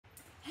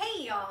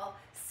y'all.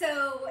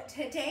 So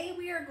today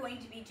we are going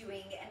to be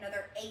doing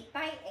another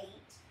 8x8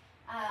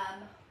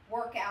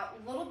 workout,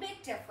 a little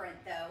bit different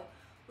though.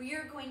 We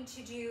are going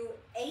to do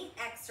 8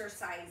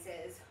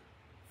 exercises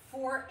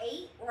for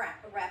 8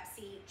 reps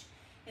each,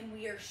 and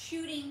we are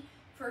shooting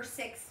for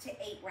 6 to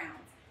 8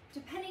 rounds.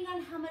 Depending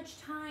on how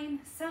much time,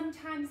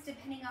 sometimes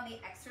depending on the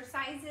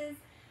exercises,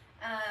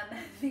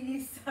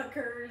 these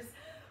suckers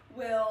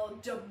will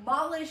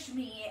demolish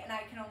me and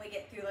I can only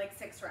get through like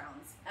 6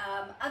 rounds.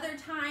 Other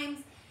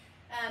times,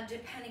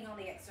 depending on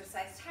the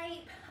exercise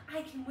type,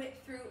 I can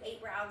whip through 8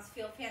 rounds,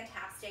 feel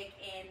fantastic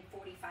in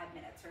 45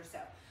 minutes or so.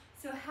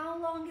 So how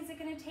long is it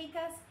gonna take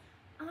us?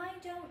 I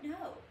don't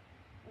know.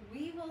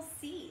 We will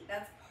see.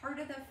 That's part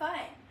of the fun,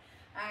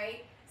 all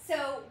right?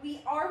 So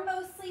we are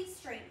mostly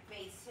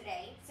strength-based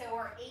today. So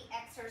our 8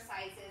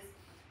 exercises,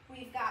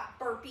 we've got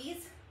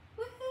burpees.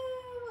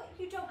 Woohoo!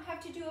 You don't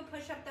have to do a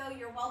push-up though.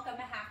 You're welcome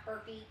a half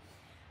burpee.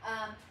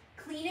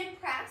 Clean and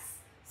press.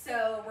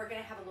 So we're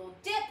gonna have a little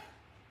dip,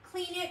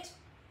 clean it,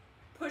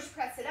 push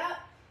press it up.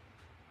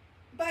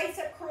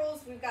 Bicep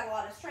curls, we've got a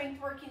lot of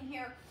strength work in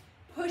here.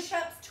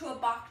 Push-ups to a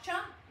box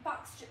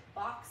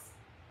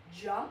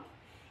jump.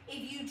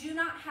 If you do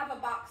not have a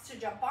box to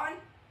jump on,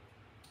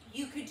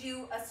 you could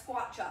do a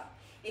squat jump.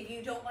 If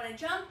you don't want to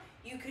jump,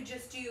 you could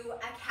just do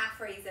a calf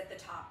raise at the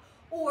top.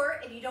 Or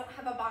if you don't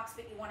have a box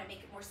but you want to make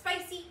it more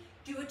spicy,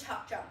 do a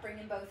tuck jump,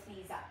 bringing both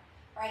knees up,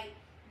 right?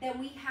 Then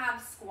we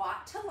have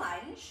squat to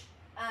lunge,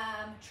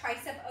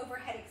 tricep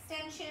overhead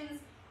extensions,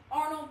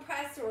 Arnold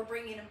press, so we're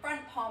bringing in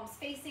front, palms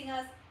facing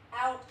us,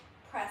 out,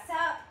 press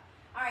up,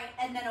 all right,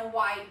 and then a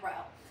wide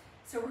row.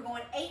 So we're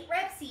going 8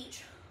 reps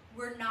each.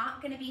 We're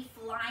not gonna be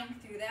flying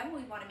through them.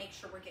 We wanna make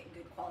sure we're getting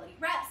good quality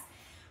reps,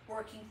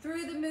 working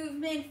through the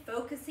movement,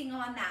 focusing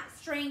on that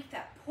strength,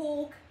 that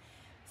pull,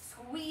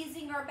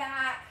 squeezing our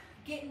back,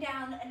 getting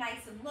down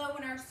nice and low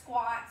in our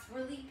squats,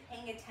 really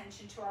paying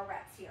attention to our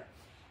reps here.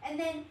 And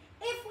then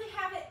if we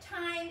have it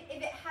time,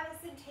 if it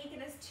hasn't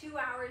taken us 2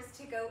 hours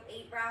to go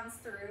 8 rounds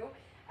through,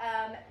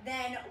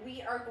 then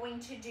we are going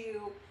to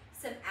do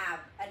an ab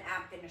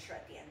finisher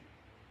at the end.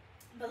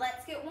 But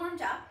let's get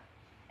warmed up.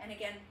 And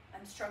again,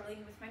 I'm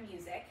struggling with my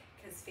music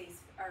because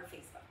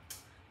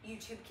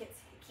YouTube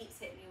keeps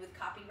hitting me with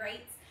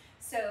copyrights.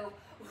 So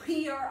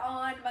we are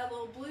on my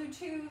little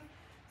Bluetooth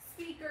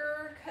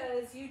speaker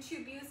because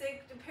YouTube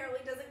music apparently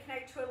doesn't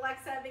connect to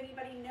Alexa. If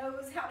anybody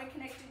knows how to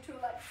connect it to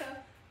Alexa,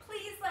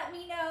 please let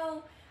me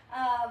know.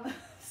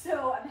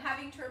 So I'm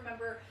having to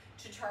remember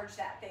to charge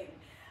that thing.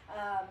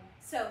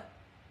 So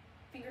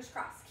fingers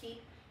crossed,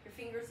 keep your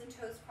fingers and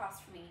toes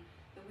crossed for me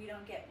that we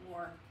don't get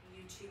more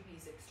YouTube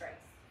music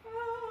strikes.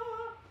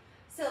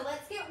 So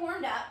let's get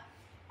warmed up.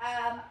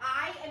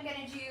 I am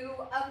gonna do,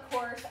 of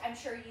course, I'm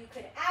sure you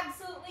could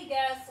absolutely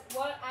guess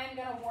what I'm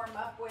gonna warm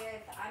up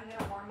with. I'm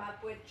gonna warm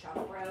up with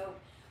jump rope.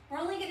 We're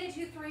only gonna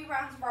do 3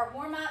 rounds of our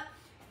warm up.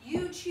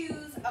 You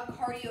choose a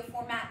cardio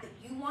format that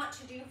you want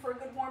to do for a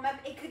good warm up.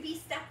 It could be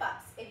step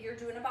ups if you're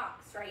doing a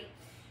box, right?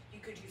 You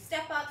could do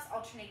step ups,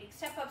 alternating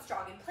step ups,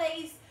 jog in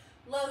place,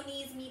 low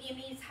knees, medium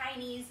knees, high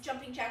knees,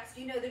 jumping jacks.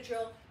 You know the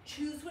drill.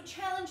 Choose what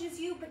challenges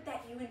you, but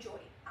that you enjoy.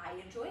 I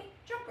enjoy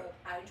jump rope.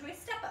 I enjoy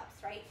step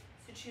ups, right?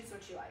 So choose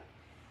what you like.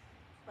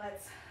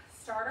 Let's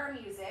start our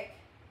music.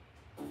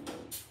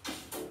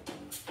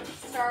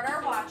 Start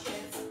our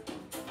watches.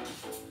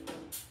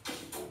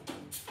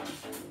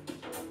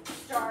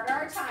 Start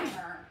our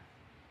timer.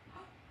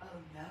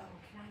 Oh no,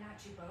 can I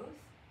not do both?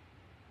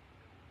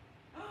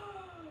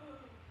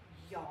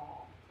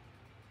 Y'all.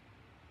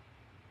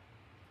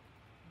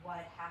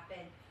 What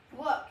happened?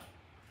 Look,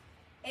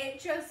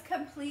 it just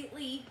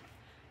completely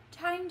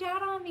timed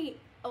out on me.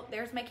 Oh,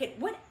 there's my kid.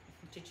 What?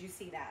 Did you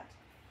see that?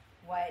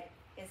 What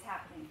is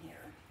happening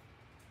here?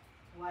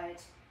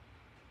 What?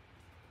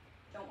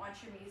 Don't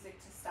want your music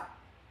to stop.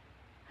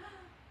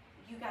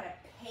 You gotta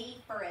pay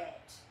for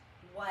it.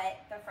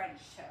 What the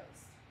French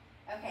toast.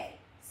 Okay,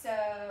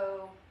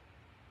 so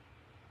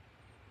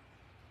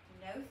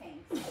no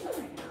thanks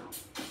right now.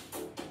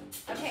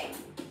 Okay,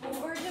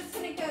 well we're just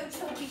gonna go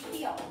till we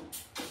feel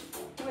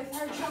with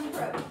our jump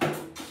rope.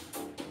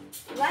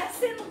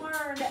 Lesson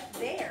learned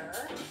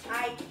there.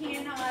 I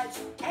cannot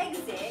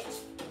exit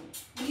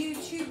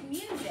YouTube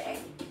music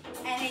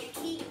and it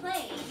keep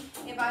playing.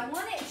 If I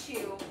want it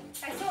to,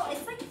 I saw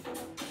it's like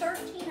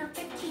 $13 or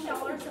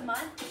 $15 a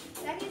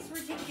month. That is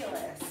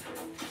ridiculous.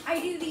 I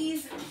do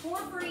these for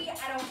free.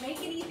 I don't make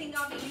anything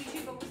off of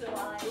YouTube, so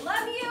while I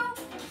love you,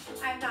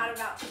 I'm not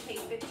about to pay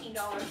 $15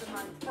 a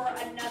month for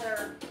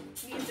another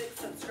music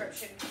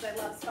subscription because I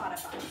love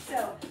Spotify.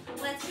 So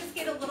let's just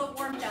get a little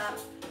warmed up.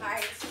 All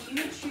right, so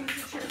you choose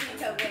what you're gonna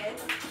go with.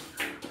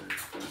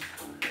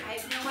 I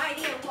have no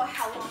idea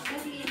how long I'm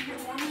gonna be in here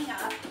warming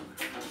up.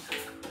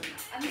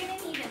 I'm gonna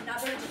need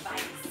another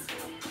device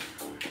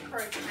for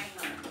a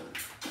timer.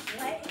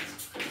 What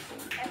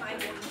am I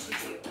going to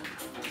do?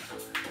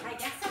 I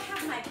guess I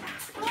have my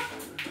MacBook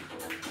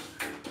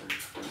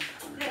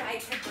that I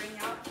could bring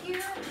out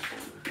here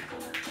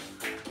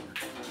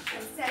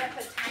and set up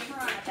a timer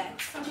on a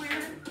bench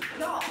somewhere.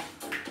 Y'all,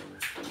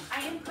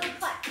 I am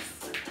perplexed.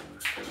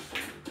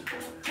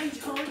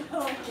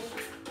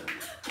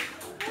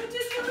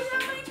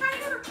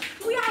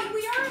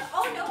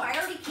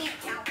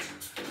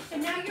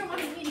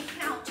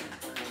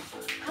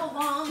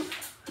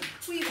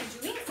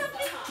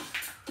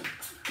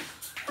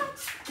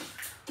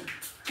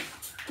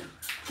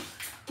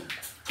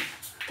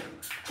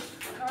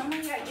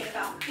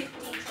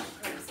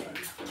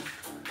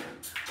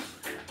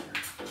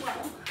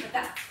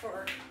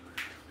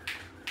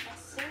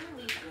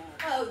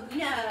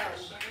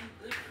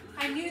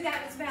 knew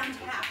that was bound to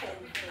happen.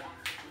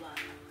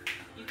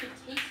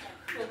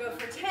 We'll go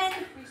for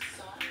 10,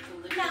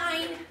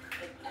 9,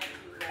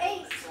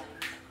 8,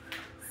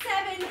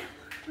 7,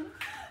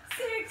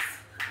 6,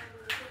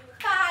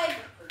 5,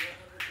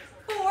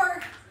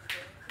 4,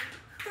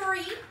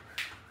 3,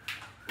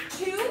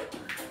 2,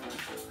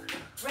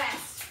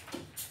 rest.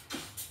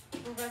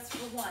 We'll rest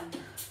for 1,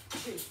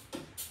 2,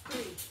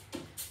 3,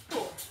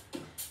 4,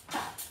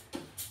 5,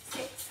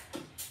 6,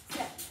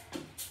 7,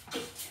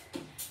 8,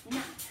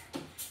 9,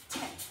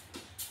 10,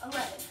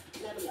 11,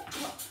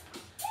 12,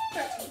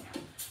 13,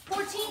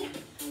 14,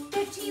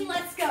 15,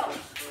 let's go.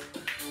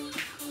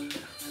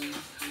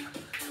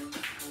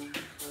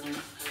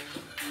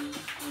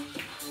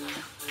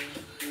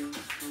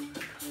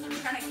 I'm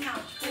trying to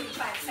count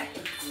 45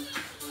 seconds.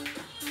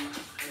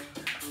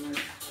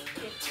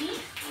 15,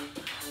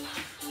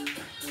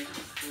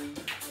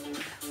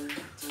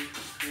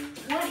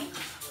 20,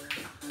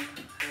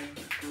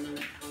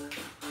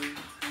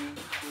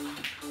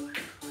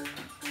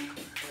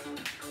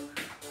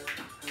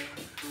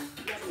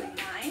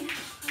 9,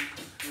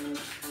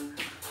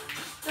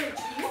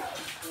 32,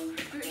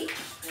 33,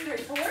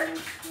 34,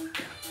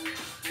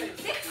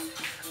 36,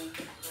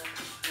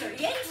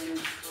 38,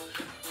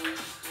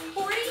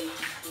 40,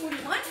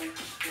 41,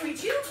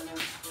 42,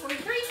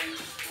 43,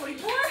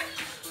 44,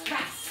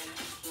 rest.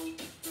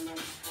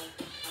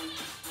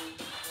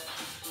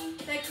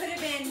 That could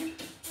have been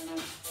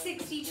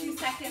 62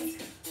 seconds.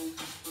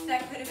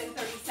 That could have been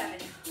 37.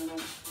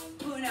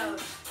 Who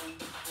knows?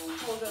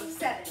 We'll go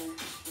 7,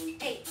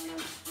 8,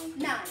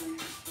 9,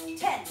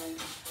 10,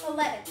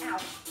 11,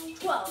 out,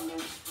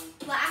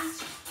 12.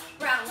 Last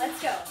round,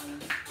 let's go.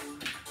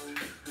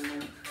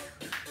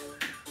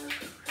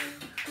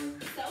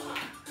 So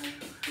hot.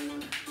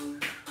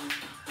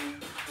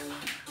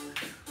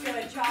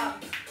 Good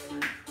job.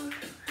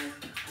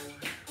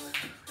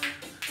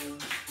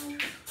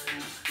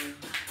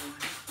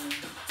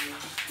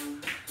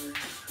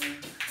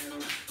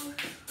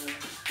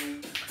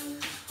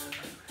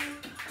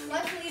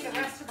 Luckily, the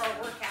rest of our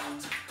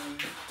workout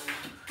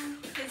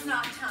is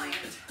not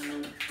timed.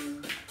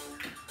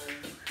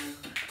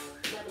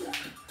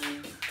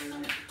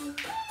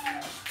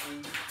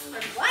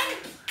 31,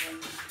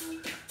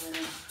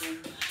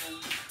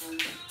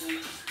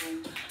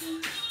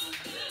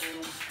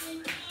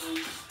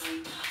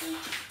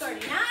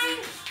 39,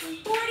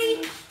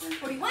 40,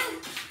 41,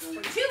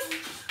 42,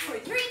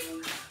 43,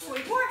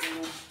 44,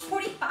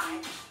 45.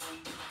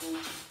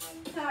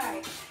 All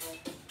right.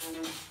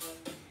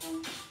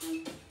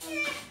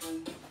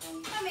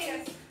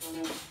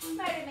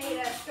 Might have made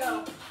us go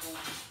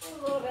a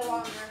little bit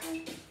longer.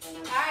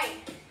 All right,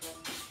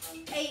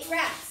 8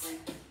 reps,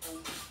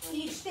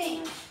 each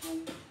thing.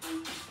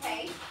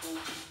 Okay,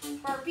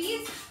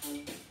 burpees,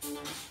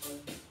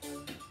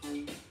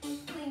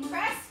 clean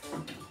press,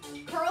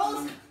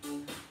 curls,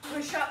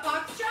 push-up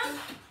box jump.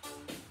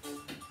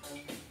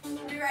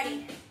 Are you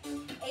ready?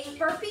 8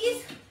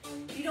 burpees.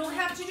 You don't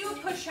have to do a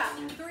push-up.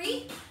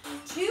 3,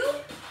 2,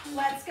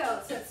 let's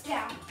go. So it's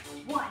down.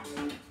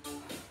 1,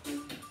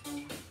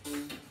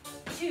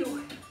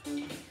 2,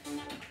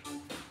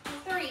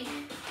 3,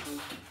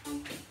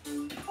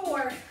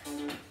 4,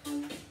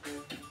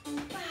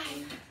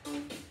 5,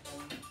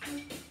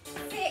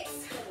 6,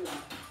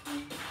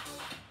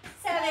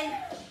 7,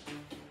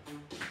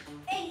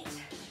 8.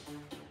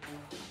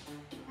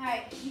 All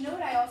right, you know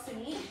what I also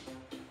need?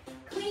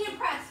 Clean and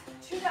press,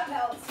 2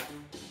 dumbbells.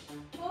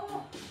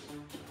 Oh,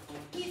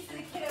 these for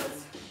the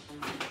kiddos.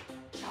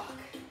 Chalk.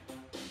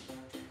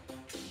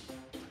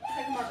 So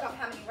I can mark up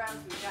how many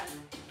rounds we've done.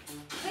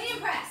 Clean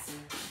and press,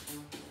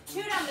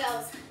 2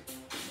 dumbbells,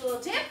 little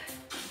dip,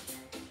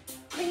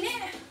 clean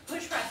it,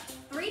 push press,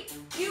 3,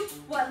 2,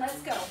 1,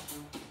 let's go.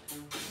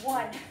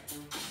 1,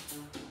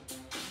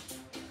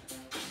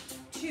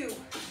 2,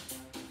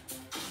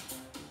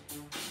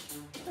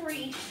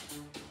 3,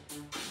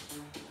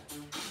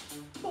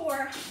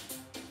 4,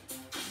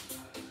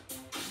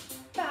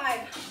 5,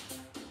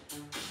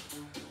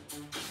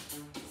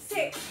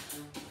 6,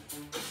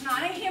 it's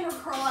not a hammer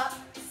curl up,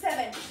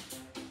 7,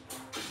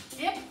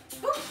 dip,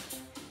 boop,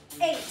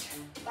 8,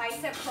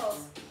 bicep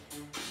curls.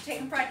 Take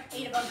in front,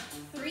 8 of them.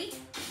 3,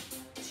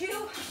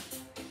 2,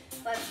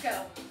 let's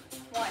go.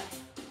 1,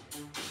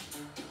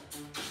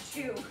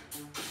 2,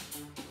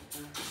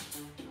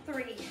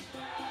 3,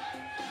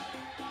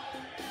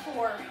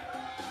 4.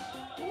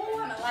 Ooh, I'm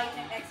gonna lighten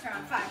it next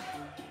round. 5,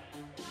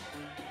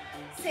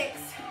 6,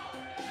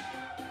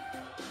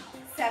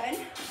 7,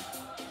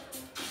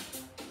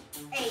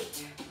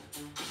 8.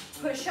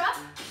 Push up,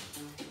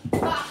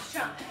 box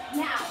jump.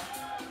 Now,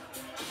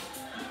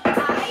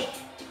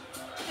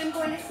 I'm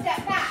going to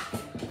step back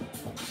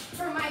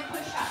for my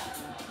push-up.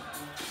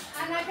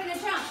 I'm not going to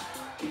jump.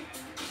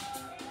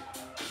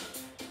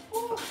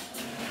 Ooh.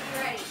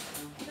 Ready?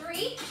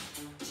 3,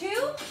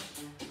 2,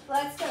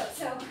 let's go.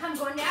 So I'm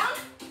going down,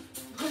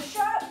 push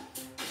up,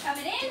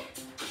 coming in,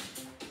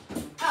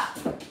 up,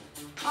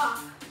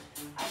 off.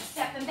 I'm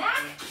stepping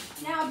back.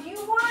 Now if you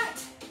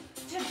want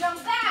to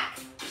jump back,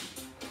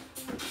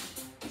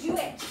 do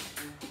it.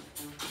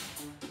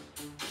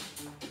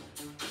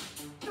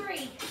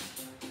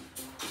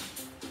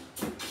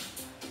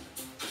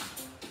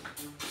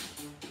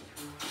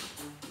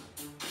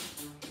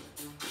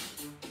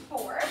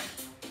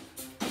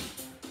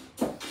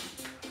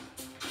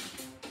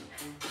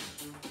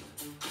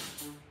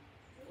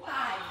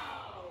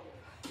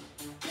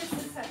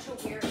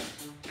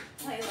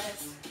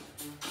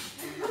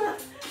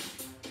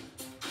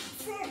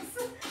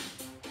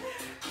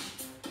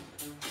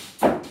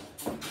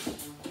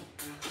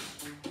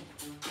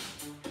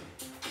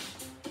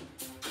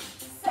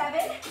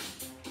 7,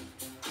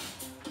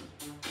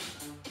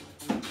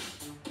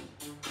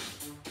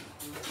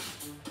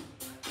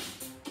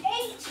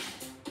 8,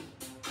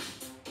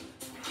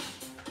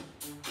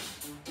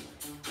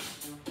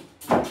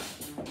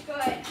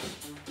 good.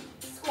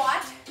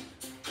 Squat,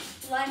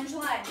 lunge,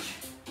 lunge.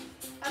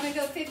 I'm gonna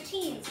go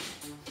 15s.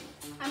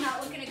 I'm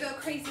not looking to go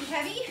crazy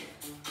heavy.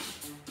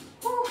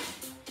 Whew.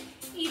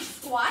 Each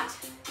squat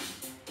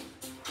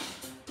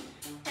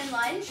and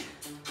lunge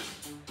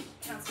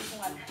counts as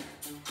 1.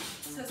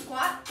 So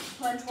squat,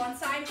 lunge one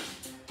side,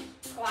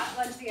 squat,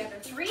 lunge the other.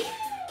 3,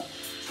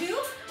 2,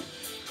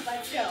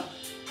 let's go.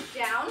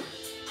 Down,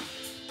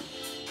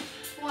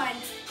 1,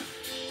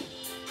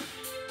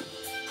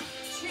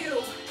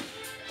 2,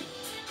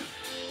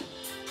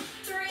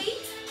 3,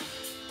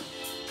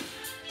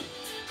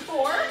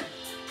 4,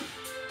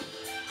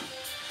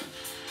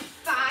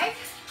 5,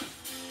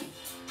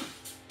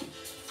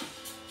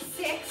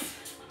 6,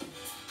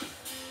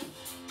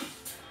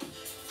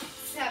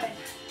 7,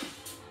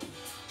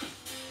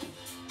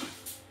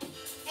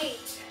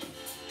 8.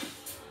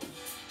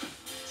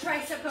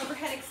 Tricep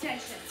overhead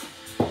extensions.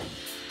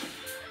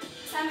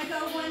 I'm gonna go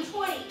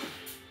 120.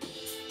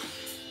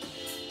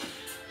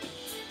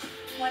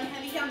 One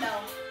heavy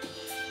dumbbell.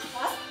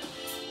 Up,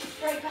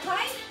 right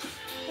behind.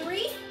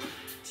 3,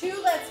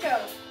 2, let's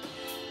go.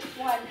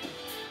 1.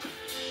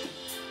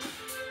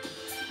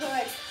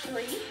 Good.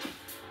 3,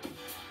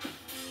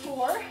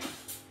 4,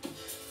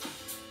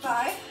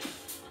 5,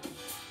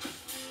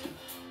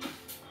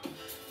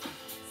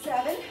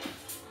 7,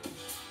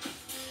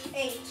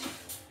 8.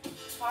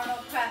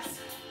 Arnold press.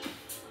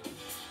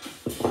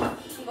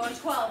 I'm going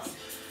 12s.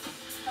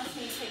 Helps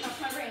me take off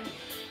my ring.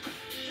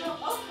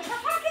 Oh, I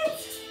got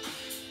pockets.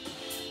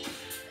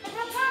 I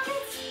got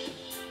pockets.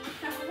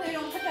 Now hopefully I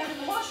don't put that in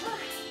the washer.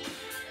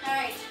 All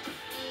right.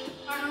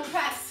 Arnold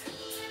press.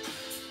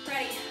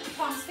 Ready.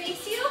 Palms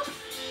face you.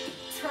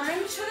 Turn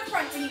them to the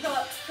front when you go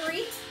up.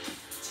 3,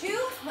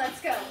 2,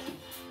 let's go.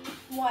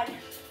 1,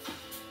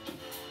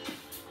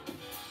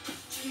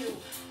 2,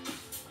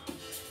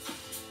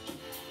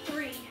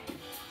 3,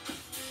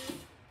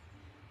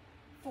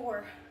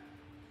 4.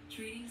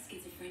 Treating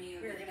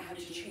schizophrenia. We're gonna have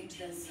to change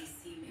this.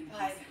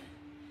 5.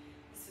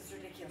 This is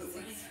ridiculous. But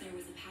what if there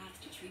was a path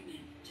to treatment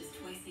just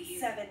twice a year?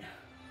 7,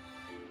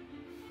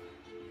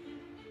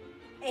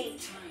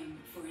 8. Time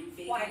for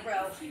invading Wide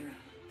row. Akira.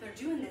 They're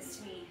doing this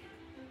to me,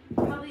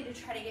 probably to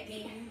try to get The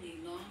me only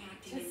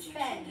long-acting to injection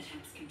spend that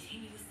helps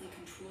continuously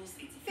control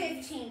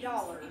schizophrenia. $15.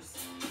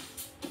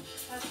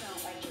 That's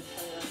not like this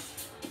playlist.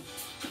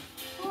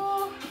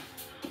 Oh.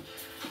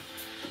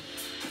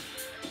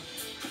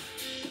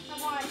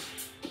 I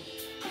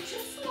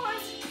just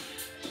want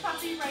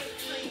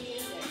copyright-free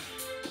music.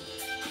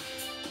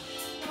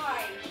 Why?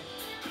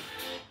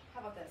 How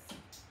about this?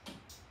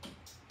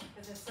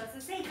 Because this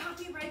doesn't say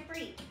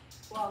copyright-free.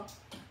 Well,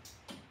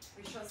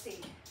 we shall see.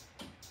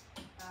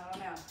 I don't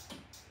know.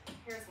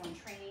 Here's one,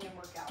 training and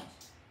workout.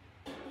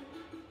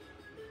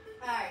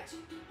 All right,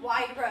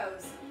 wide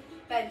rows.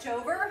 Bent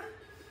over,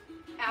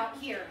 out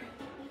here.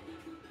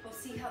 We'll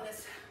see how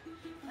this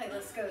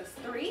playlist goes.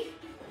 3,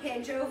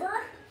 hinge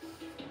over,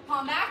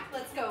 palm back,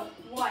 let's go.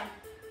 1,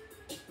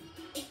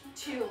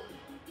 2,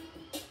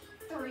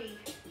 3,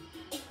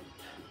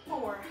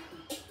 4,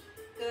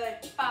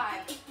 good.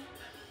 5,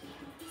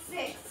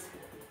 6,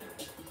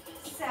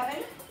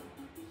 7,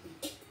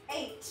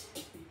 8.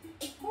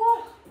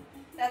 Woo.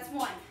 That's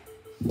 1.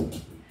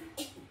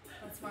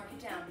 Let's mark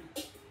it down.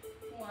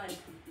 1.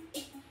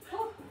 Woo.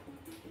 All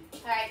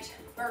right,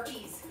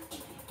 burpees.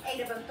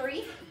 8 of them.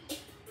 3,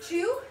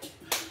 2,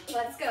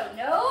 let's go.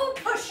 No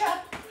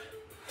push-up.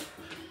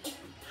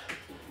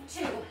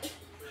 2,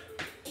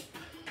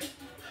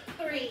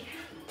 3,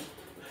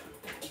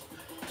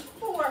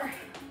 4,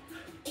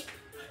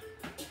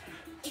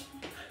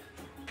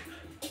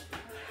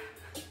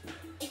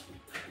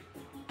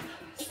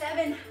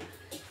 7,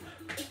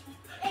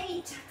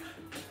 8.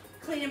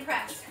 Clean and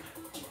press.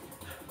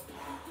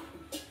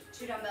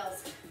 2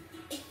 dumbbells.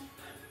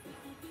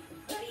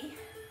 Ready?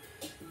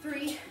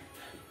 3,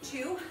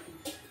 2,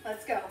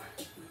 let's go.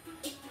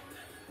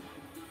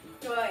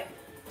 Good.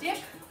 Dip.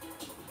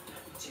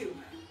 2,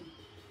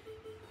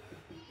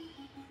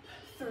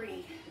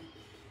 3,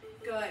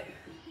 good.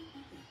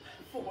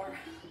 4,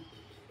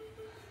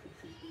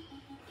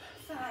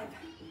 5,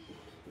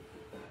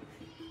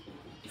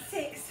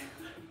 6,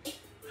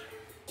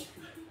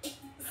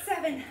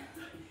 7.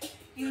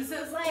 Use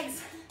those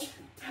legs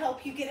to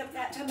help you get up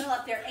that dumbbell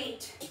up there.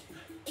 8.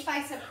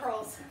 Bicep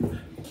curls.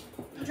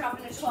 I'm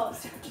dropping to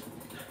 12s.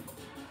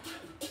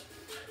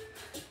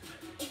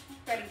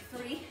 Ready?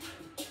 3,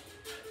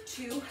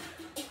 2,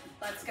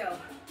 let's go.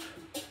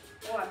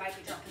 Oh, I might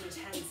be dropping to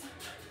 10s.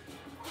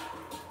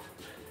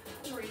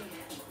 3,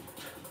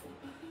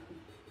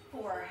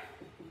 4,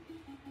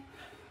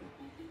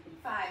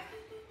 5,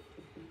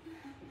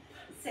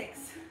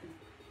 6,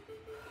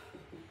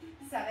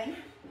 7,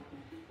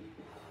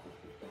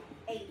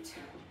 8.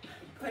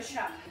 Push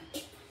up.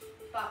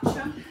 Box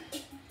jump.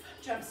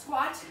 Jump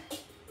squat.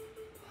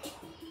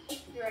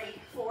 You ready?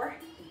 4,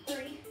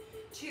 3,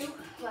 2,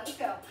 let's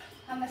go.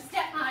 On the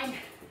step line.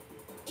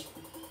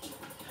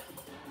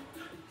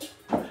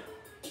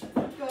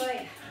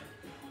 Good.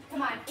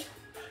 Come on.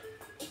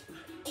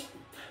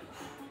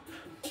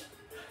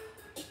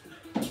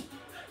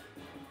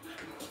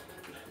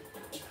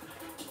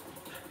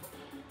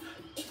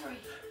 3.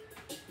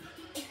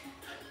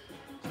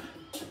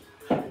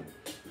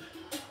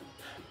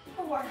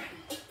 4.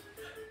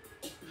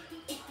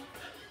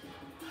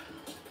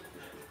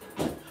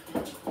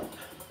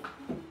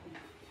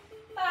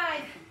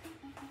 5.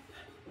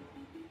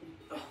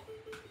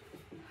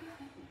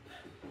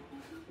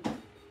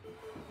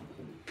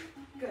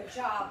 Good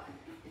job.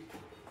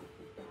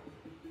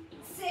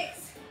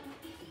 6.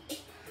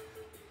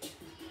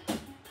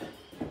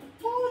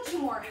 Ooh, 2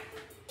 more.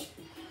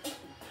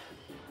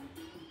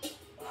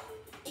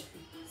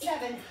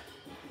 7.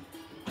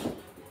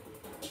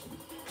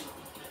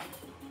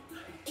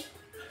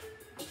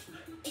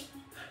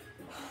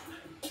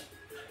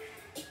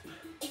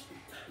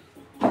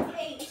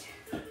 8.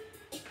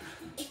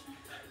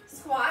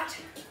 Squat,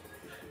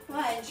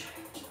 lunge.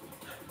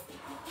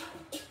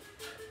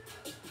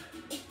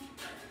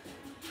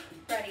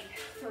 Ready,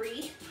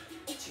 3,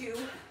 2,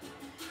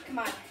 come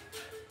on,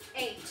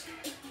 8,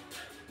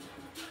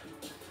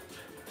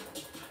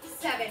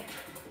 7,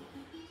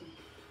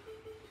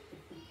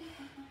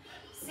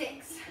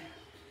 6,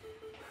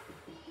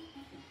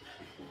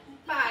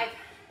 5,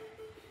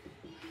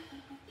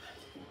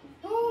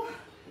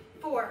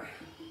 4,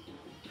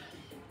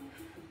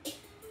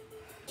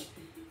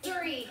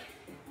 3,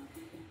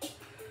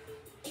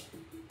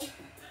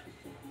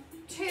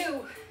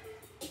 2,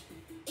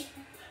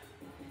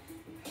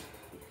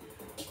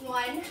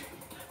 1.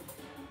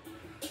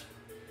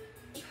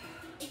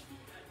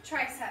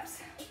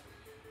 Triceps.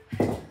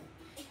 How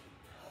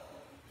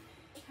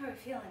are we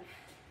feeling?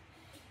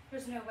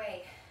 There's no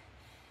way.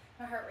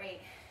 My heart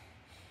rate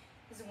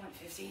is a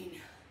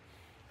 115.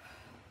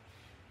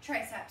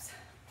 Triceps.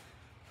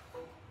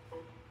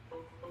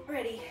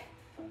 Ready.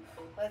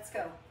 Let's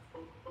go.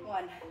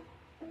 1,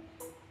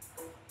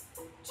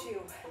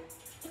 2,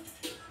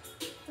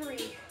 3,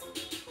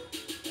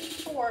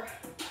 4,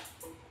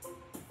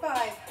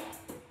 5,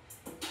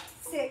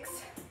 6,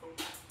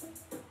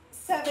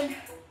 7,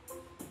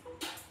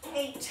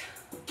 8.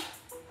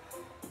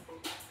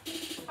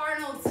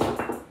 Arnold's.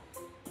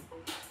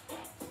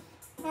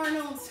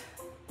 Arnold's.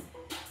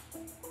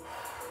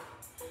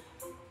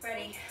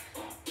 Ready.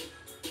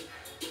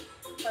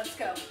 Let's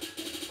go.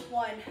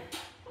 1,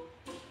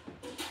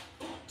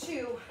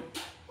 2,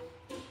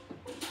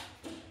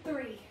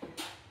 3,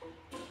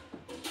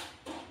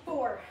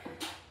 4,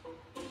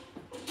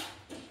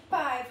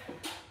 5,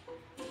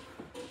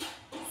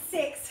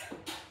 6,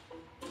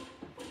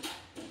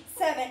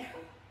 7,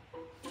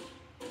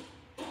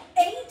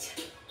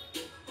 8.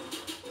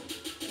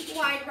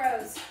 Wide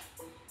rows.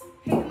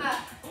 Pick them up.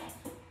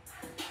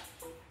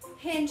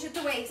 Hinge at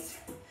the waist.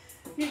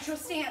 Neutral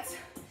stance.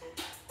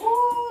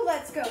 Ooh,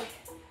 let's go.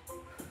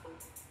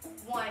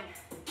 1,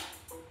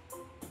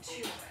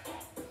 2.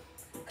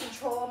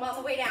 Control them on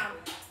the way down.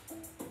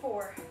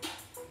 4,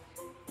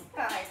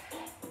 5,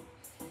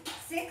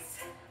 6,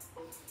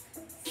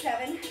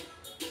 7,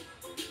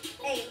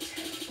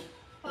 8.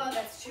 Oh,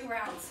 that's 2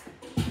 rounds.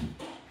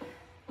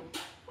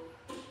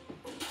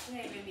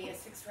 Today may be a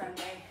 6-round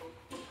day.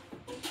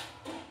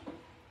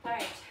 All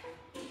right.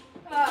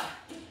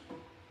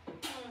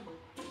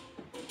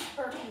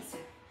 Burpees.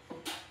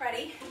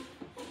 Ready?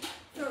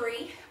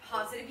 3.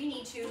 Pause it if you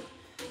need to.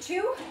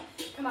 2.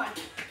 Come on.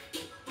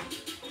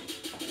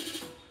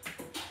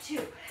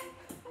 2.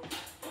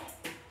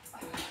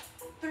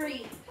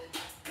 3.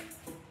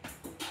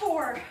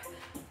 4.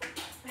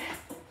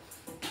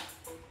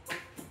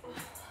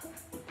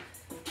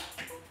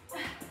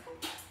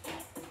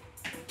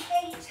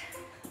 8.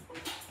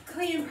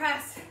 Clean and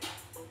press.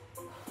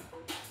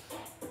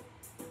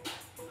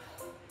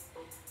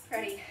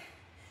 Ready?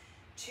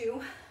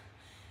 2.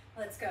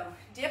 Let's go.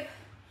 Dip.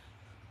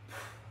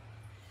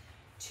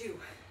 2.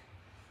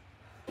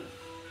 Good.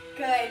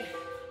 3.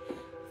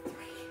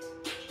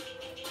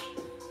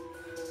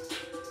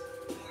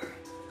 4.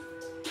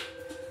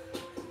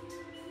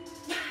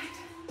 5.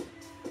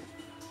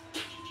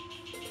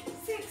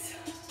 6.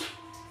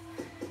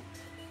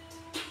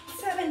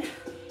 7.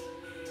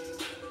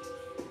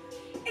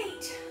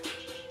 8.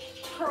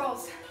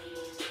 Curls.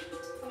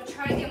 I'm gonna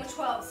try again with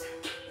 12s.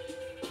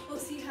 We'll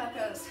see how it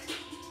goes.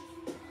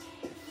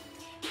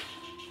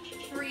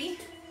 3,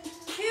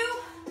 2,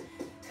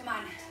 come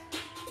on.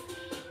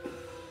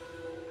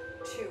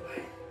 2.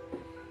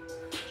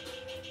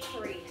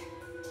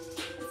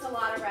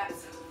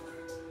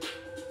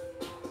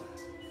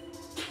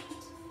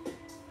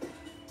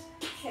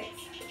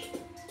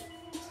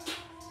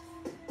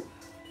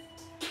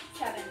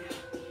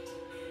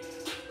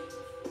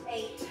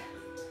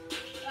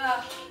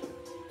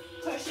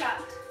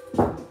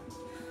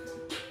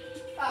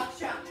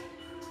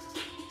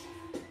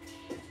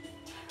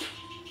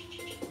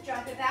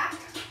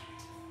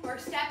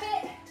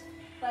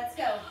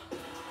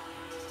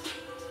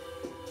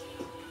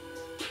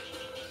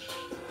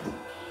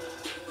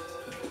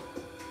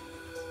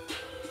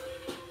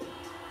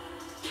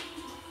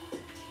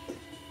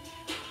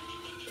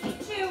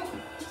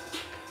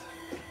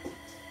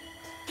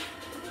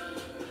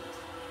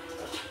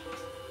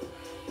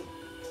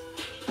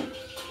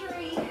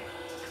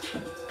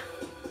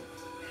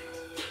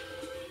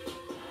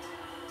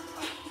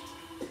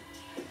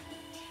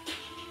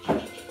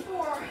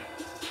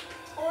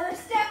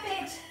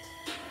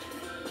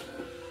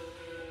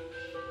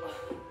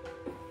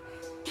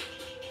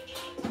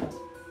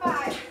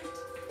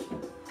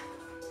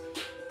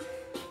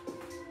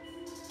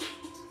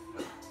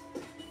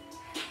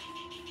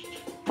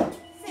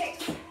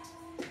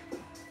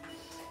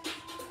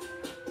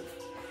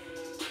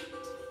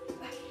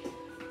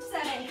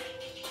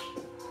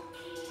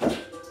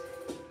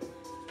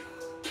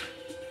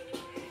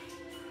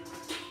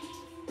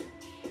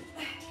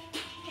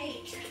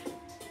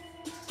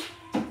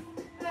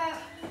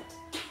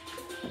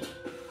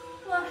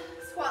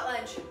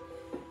 lunge.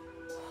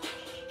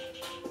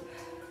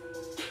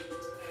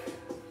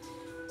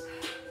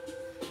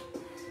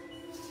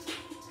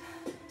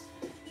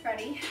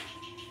 Ready?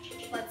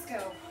 Let's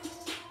go.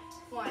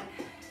 1,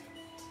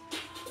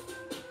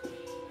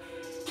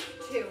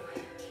 2,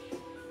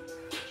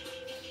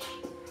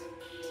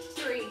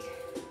 3,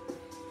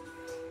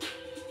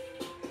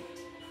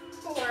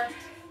 4,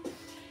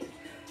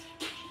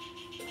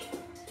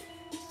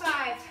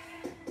 5,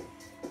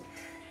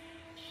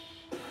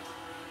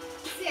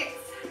 6,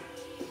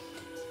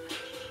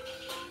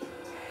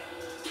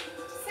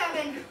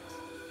 7,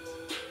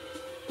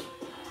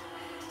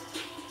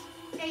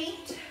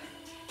 8.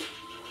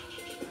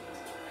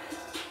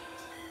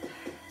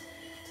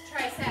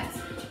 Triceps.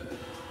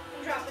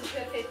 And drop into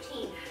a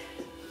 15.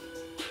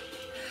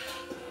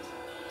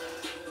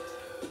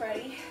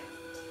 Ready?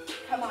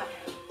 Come on.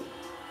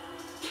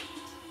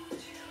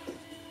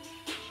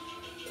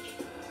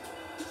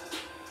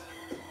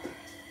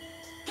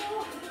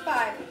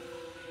 5,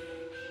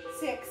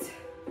 6,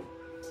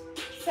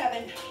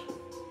 7,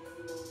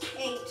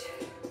 8.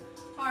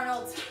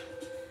 Arnold's.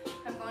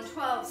 I'm going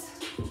 12s.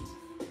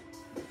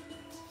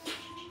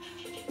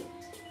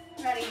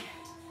 Ready?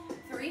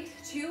 3,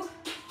 2,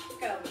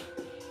 go.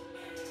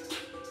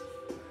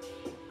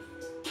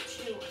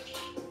 2,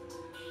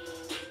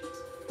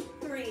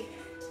 3,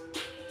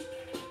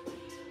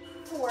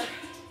 4,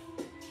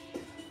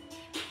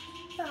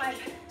 5,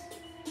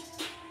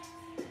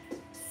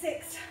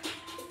 6,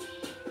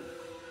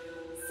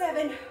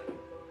 7,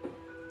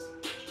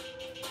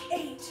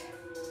 8.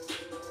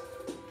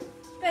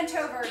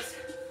 Bentovers,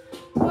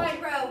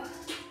 wide row.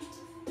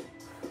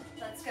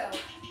 Let's go.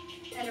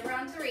 And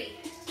around 3.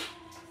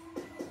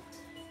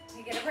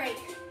 You get a break.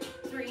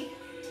 3,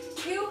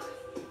 2,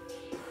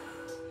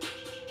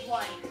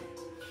 1.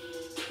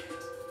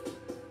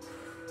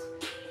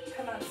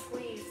 Come on,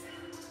 squeeze.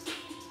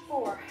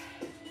 4,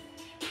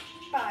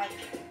 5,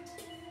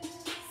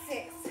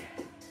 6,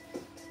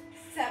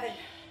 7,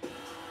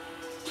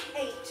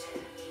 8.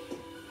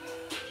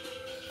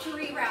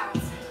 3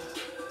 rounds.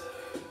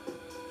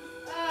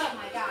 Oh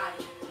my God.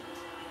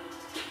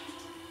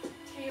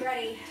 Are you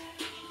ready?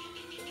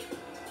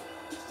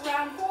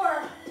 Round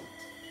 4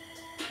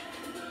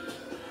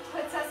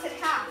 puts us at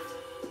half.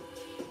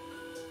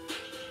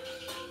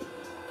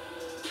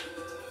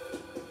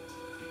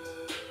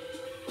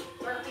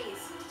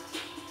 Burpees.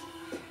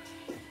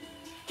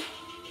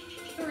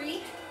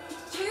 3,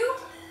 2,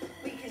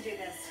 we can do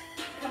this.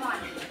 Come on.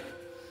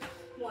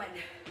 1.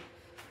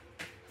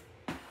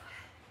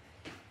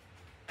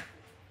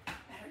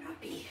 Better not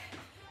be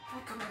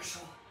a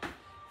commercial.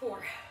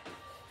 4,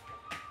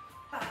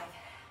 5,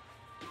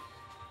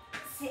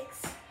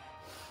 6,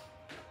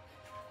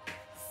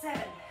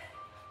 7,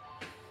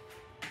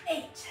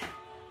 8.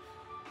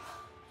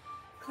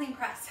 Clean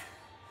press.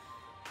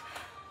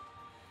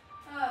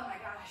 Oh my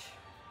gosh.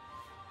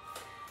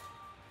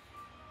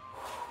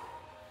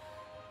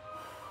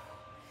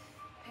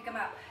 Pick them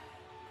up.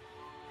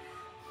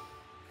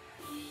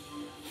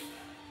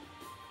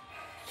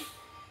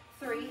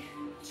 3,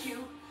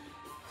 2,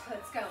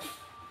 let's go.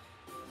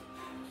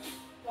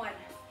 1,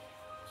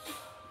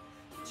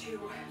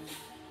 2,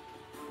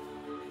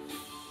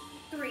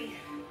 3,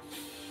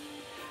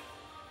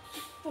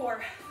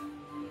 4,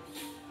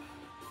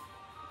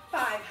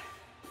 5,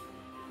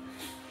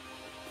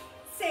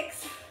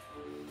 6,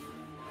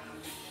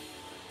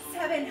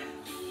 7,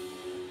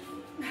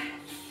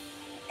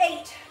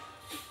 8.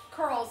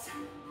 Curls.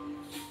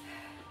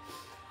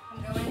 I'm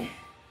going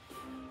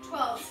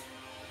 12s.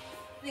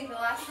 I think the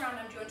last round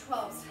I'm doing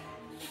 12s.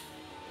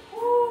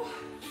 Woo.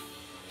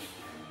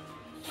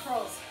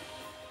 Curls.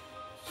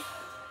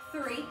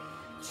 3,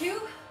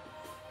 2,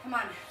 come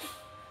on.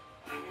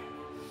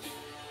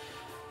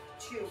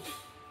 2,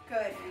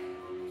 good.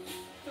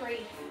 3,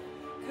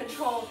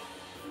 controlled.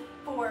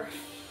 4,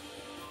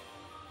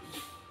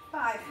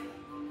 5,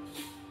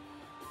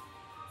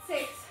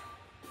 6,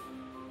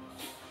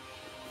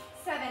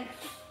 7,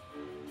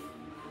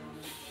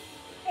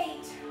 8.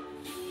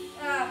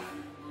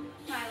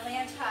 My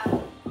Atlanta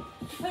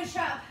push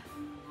up,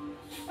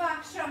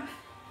 box jump.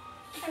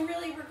 I'm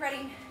really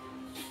regretting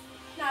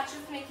not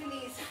just making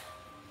these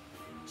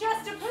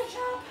just a push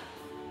up.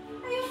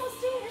 I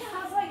almost did, and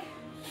I was like,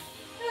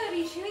 that would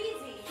be too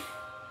easy.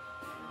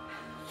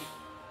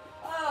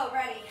 Oh,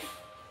 ready.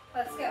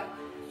 Let's go.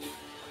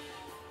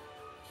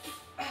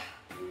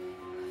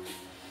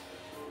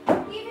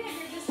 Even if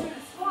you're just doing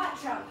a squat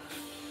jump,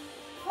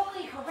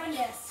 holy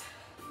horrendous.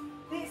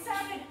 They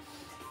sounded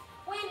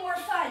way more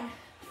fun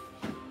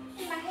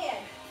in my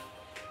head.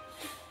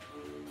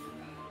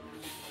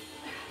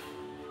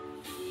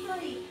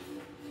 3,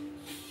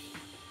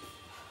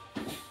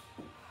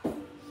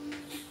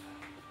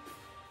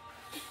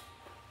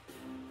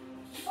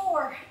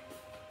 4,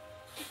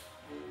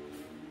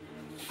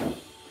 5,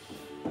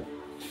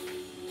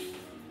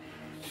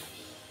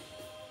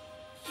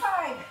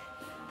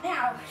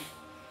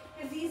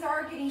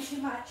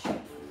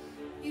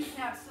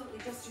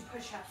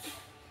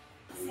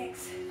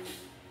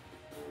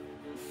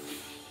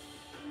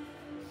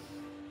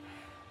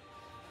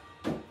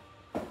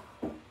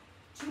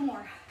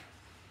 more.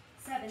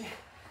 7.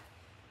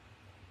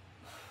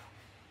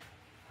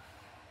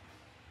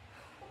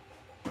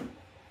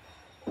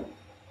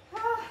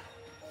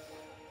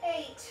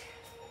 8.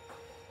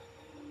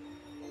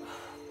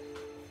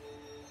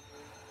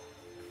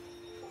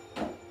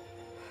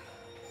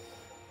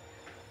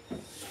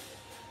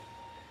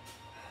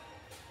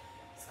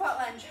 'Squat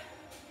lunge.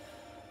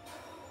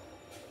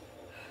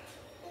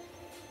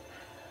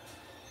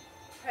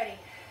 Ready.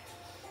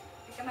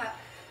 Pick them up.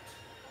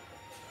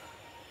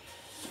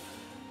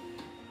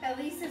 At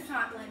least it's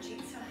not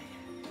lunging side.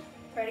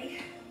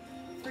 Ready?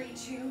 3,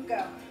 2,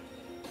 go.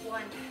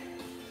 1,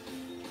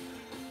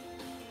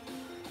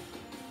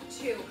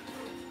 2,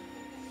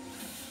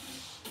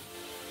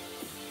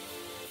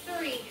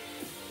 3,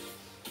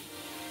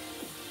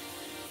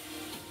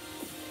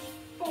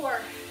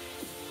 4,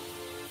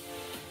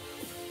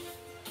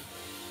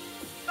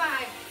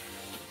 5,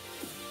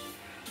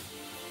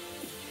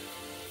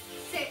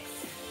 6,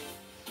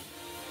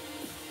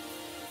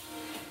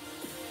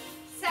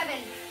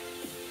 7,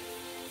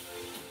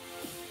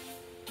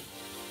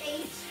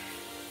 8.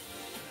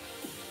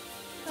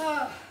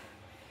 Oh,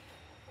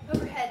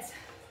 overheads.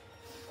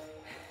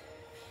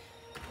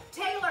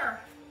 Taylor,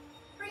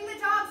 bring the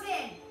dogs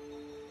in.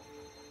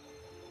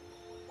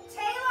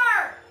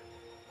 Taylor!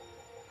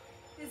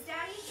 Is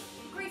Daddy?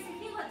 Grayson,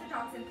 can you let the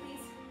dogs in, please?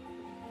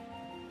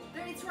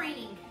 It's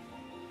raining.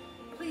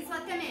 Please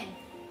let them in.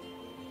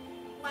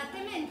 Let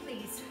them in,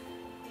 please.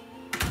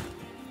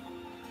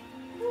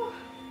 Whew.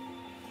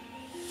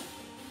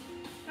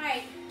 All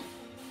right,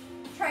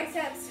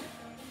 triceps.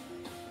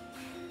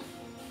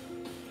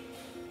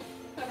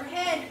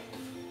 Overhead.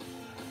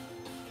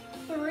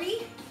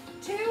 3,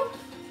 2,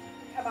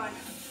 come on.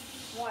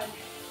 1,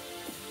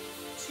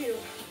 2,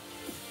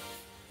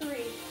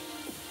 3,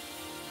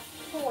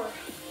 4,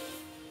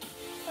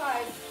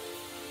 5,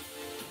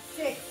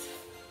 6,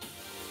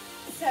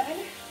 7,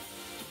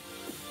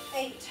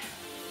 8.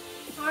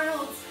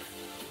 Arnold's.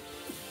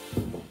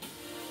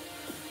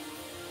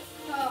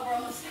 Oh, we're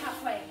almost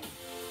halfway.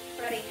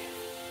 Ready?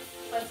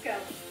 Let's go.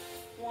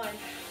 1,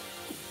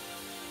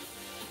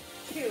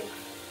 2,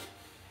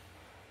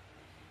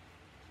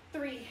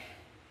 3,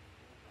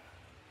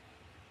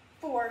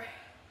 4,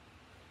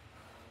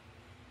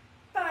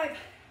 5.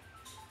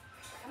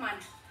 Come on.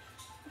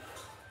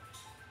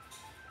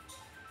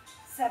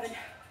 7,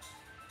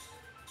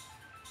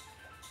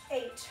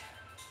 8.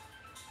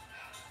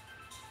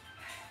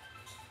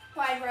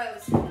 Wide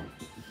rows.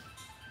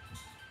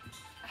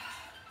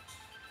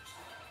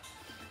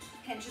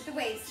 Hinge at the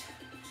waist.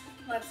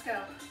 Let's go.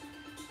 1.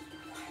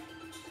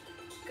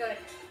 Good.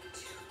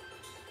 2,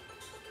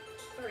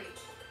 3.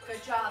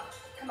 Good job.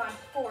 Come on.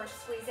 4.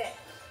 Squeeze it.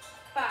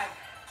 5,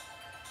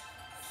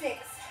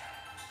 6,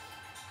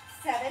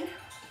 7,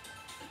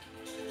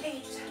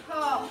 8.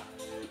 Oh,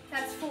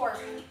 that's 4.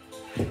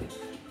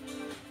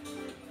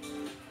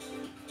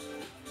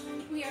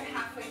 We are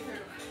halfway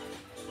through.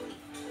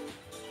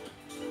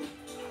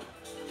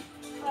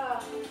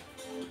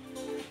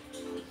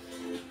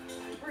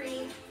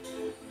 Breathe.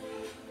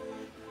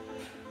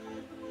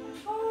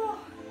 Oh,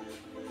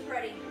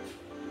 ready.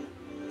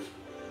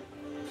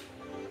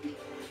 I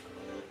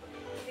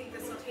think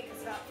this will take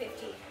us about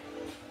 50.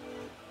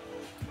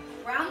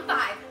 Round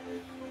 5.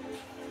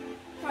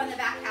 We're on the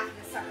back half of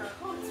the sucker.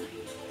 Oh, it's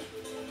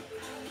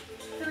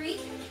ready. 3,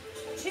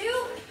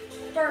 2,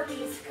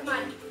 burpees. Come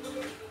on.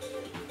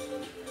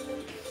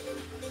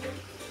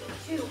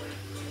 2.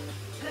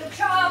 Good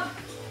job.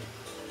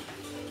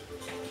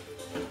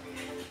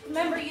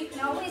 Remember, you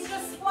can always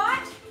just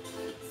squat,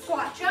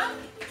 squat jump.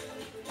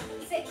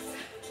 6,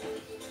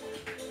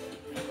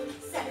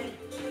 7.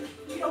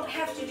 You don't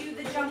have to do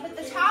the jump at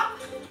the top.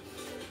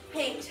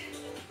 8.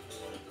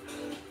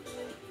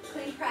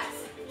 Clean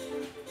press.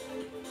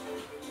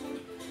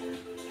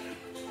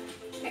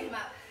 Pick them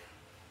up.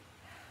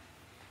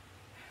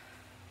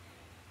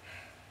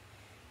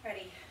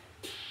 Ready.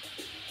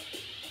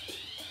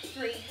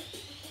 3,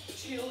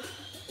 2,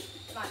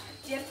 come on,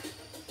 dip.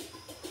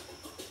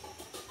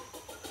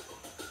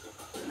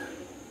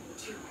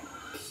 2,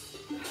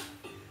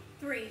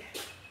 3,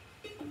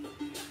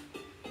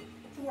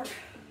 4,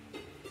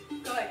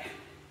 good.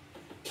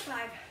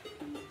 5,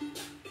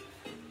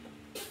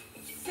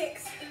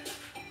 6,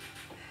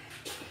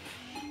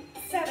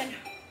 7,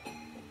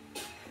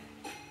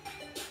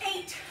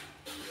 8.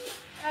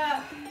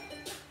 All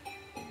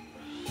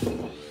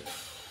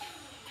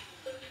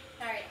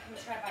right, I'm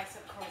gonna try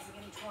bicep curls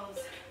again,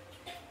 12s.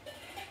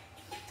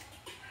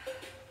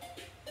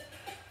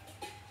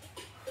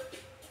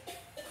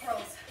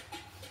 Curls.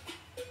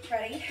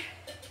 Ready?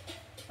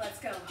 Let's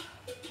go.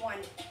 1,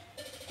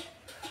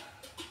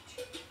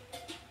 2.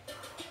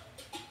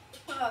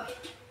 Oh.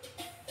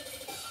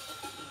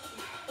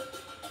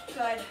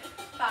 Good.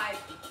 5.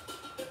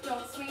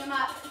 Don't swing them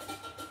up.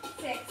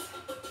 6,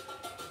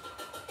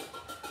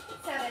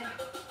 7,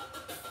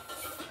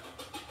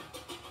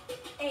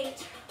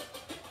 8.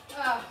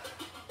 Oh.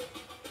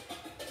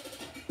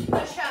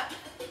 Push up.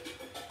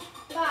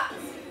 Box.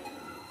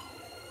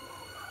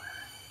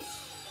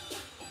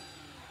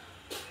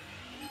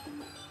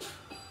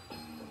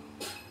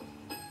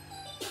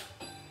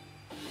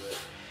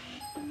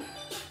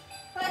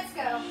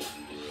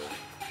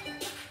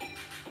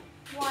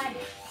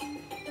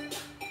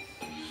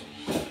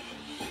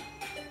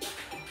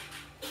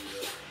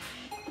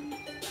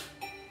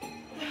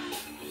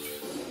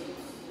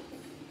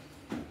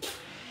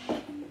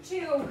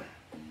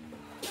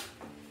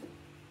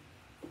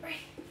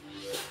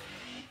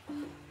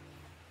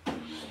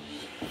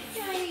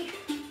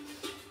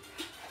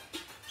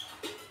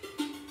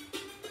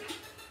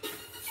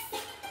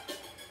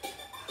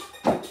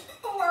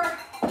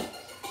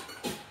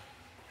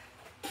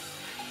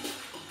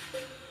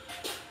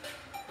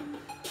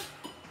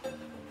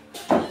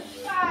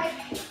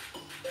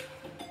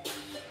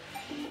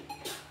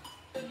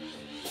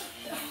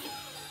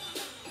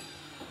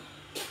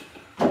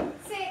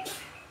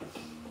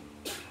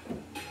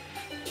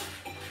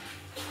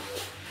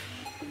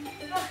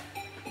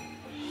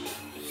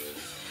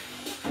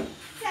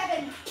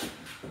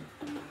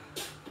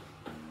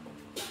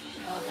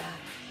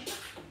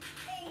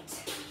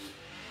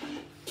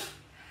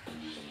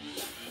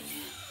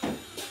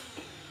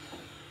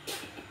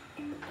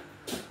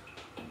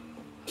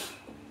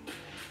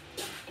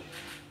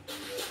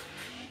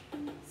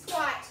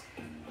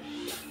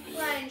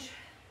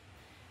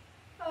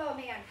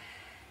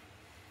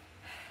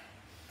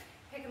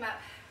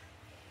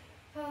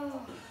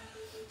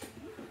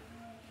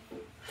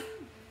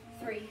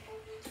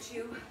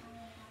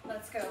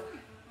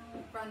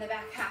 Run the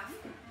back half.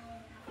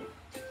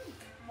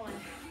 1,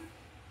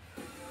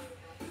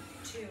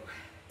 2,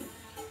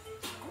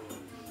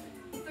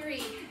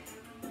 3,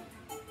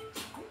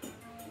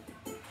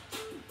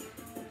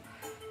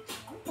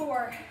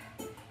 4,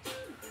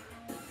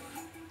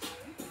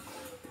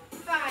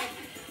 5,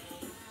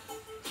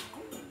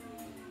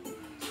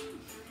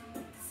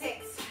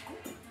 6,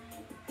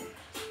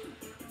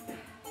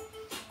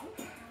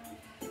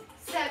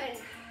 7,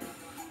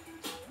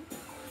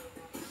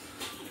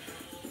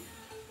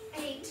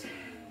 8.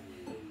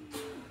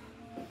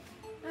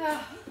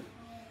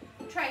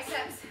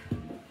 Triceps.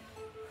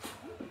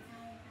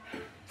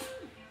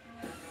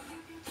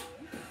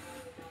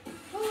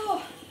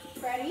 Oh,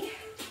 ready?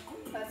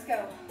 Let's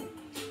go.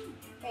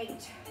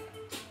 8,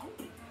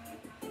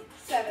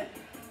 7,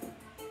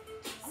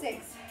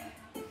 6,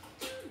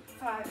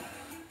 5,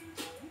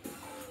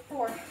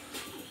 4,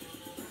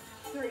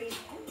 3,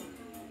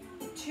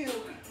 2,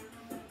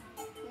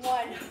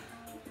 1.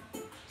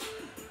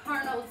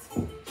 Arnold's.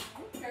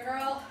 Your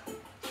girl.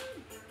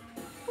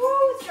 Woo,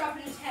 it's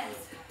dropping to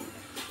 10s.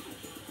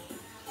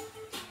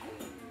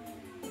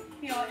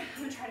 You know what? I'm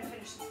gonna try to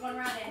finish this one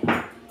round in.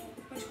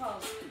 Which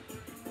 12s?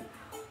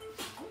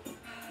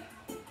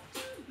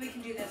 We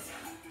can do this.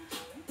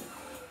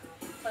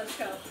 Let's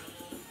go.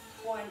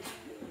 1,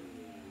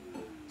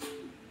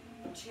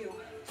 2,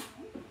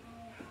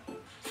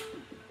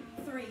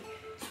 3,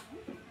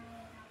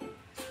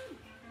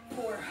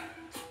 4,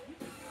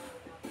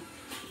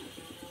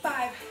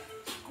 5,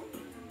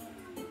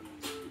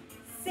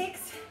 6,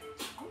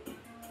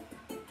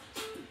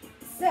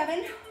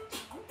 7,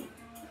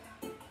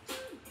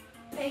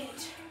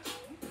 8.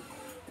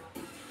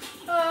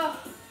 Oh,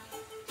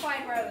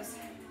 wide rows.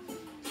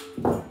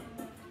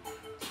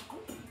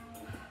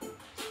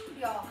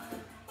 Y'all,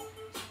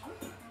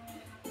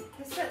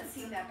 this doesn't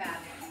seem that bad.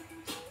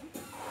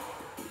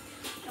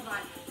 Come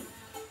on.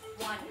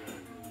 1,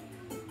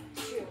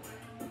 2,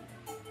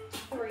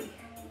 3,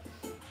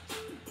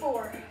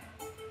 4,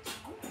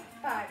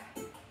 5,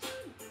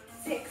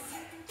 6,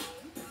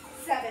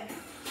 7,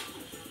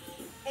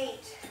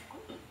 8.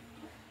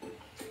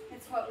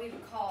 It's what we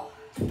would call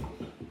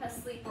a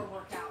sleeper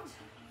workout.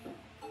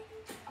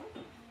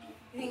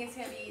 You think it's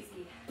gonna be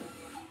easy?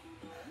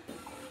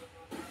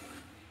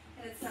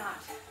 And it's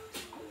not.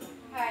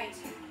 All right.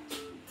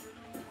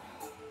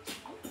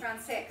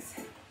 Round 6.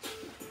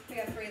 We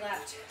got 3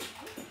 left.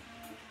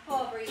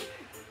 Oh, breathe.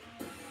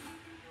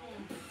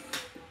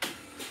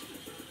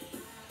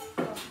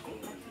 Oh, I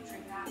think I keep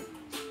drinking that.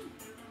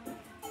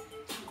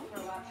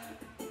 Throw up.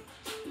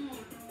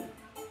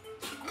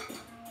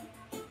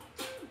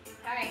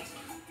 All right.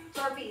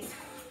 Burpees.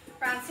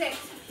 Round 6.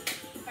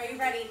 Are you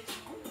ready?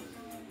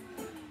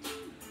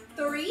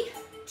 3,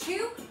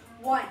 2,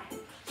 1.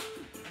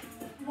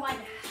 1.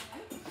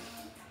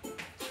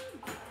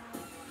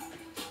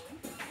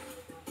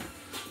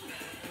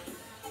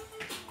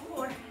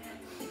 4,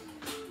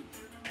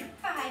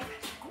 5,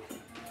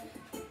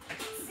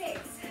 6,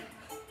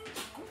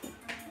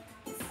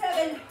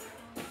 7.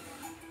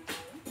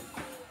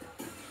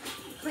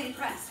 Clean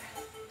press.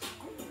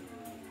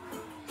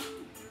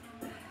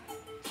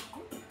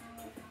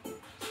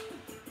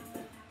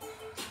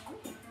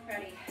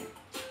 Ready?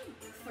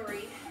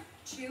 3,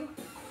 2.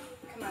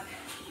 Come on.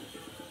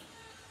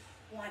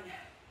 1.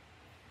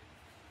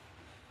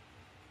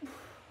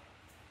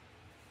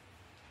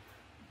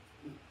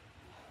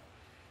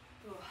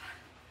 Ooh.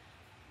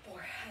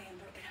 4. I am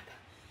broken up.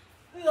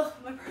 Ugh,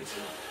 my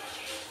protein.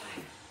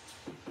 5,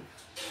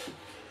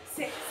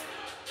 6,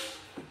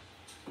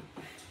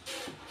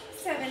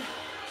 7,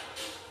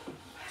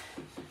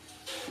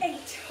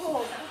 8.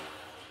 Oh,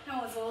 that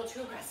was a little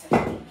too aggressive.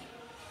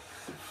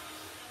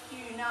 You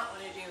do not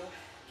want to do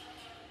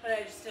what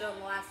I just did on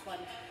the last one.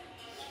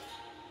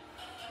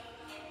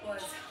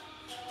 Was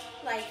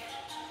like,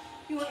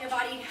 you want your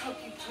body to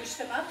help you push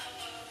them up,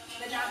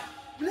 but not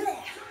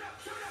bleh.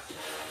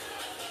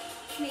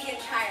 It's me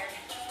getting tired.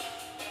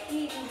 You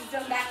need to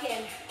zone back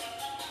in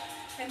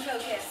and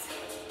focus.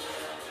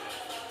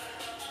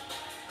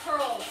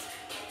 Curls.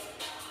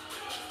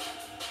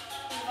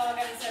 We've all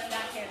got to zone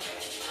back in.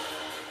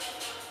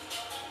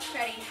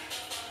 Ready?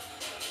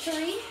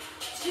 3,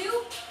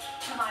 2,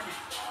 come on.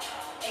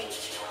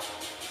 8.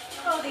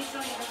 Oh, these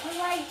don't even feel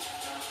right.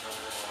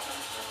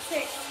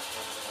 6,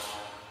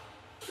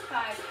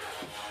 5,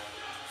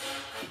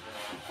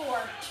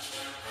 4,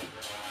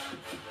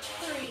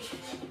 3,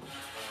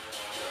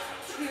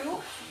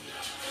 2,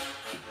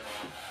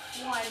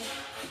 1.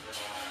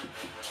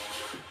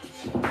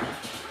 All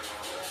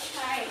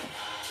right.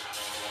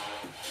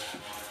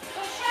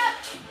 Push up.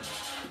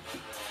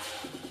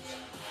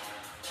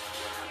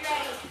 You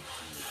ready?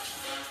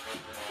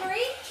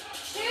 3,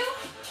 2,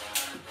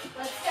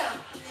 let's go.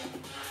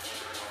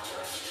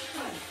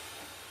 Come on.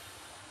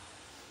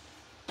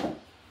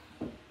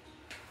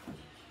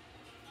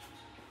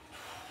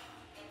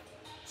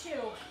 2.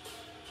 3,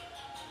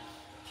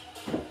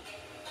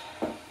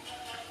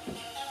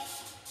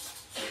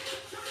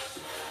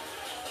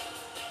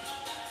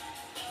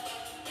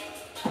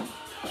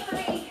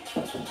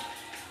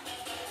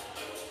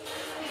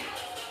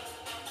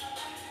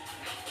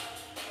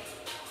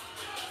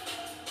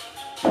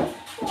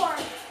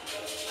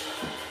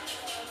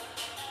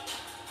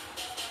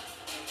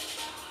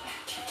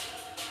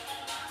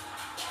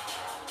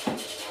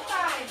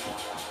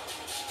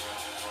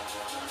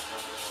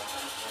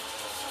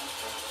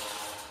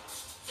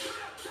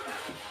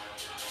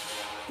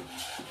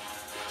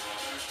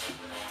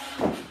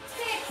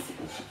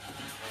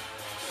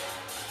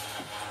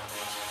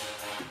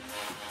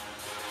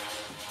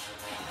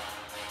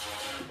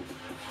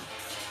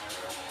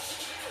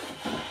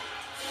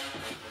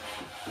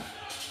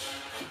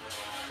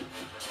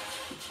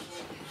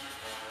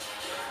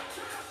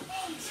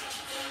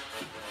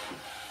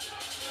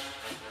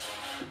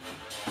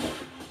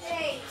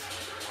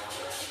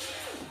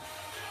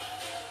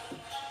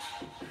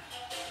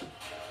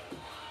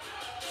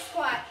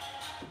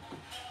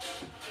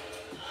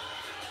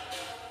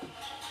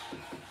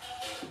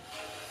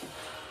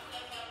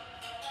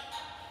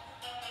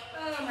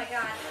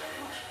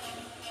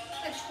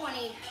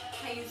 20.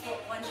 I used it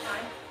one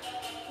time.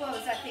 What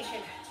was I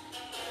thinking?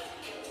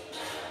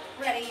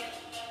 Ready?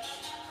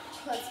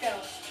 Let's go.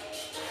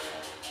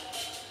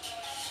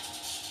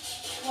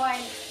 1,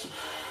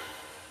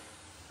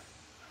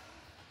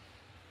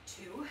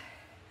 2,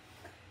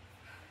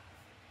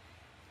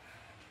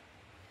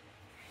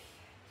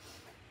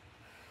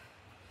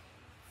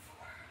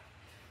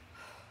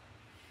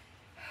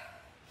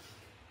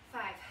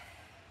 5.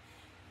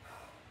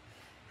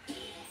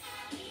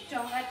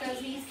 Don't let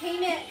those knees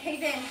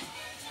cave in.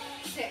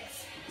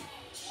 6.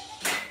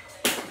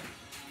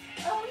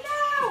 Oh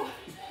no!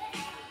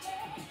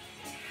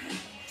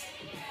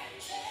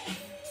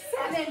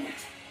 7.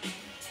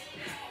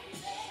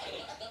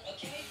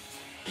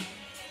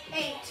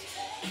 8.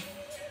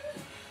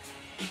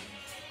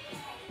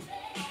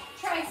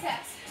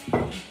 Triceps.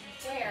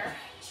 Where?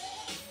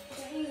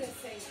 What is this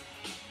thing?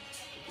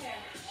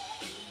 There.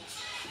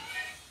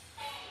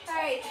 All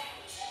right.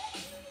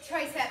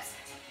 Triceps.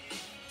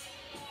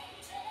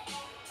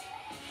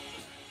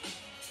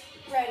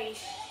 Ready.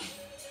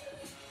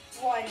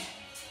 1,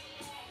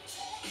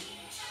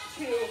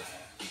 2,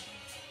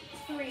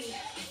 3.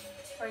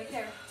 Right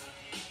there.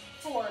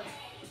 4,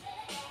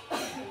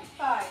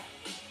 5,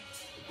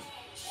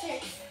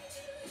 6,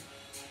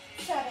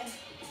 7,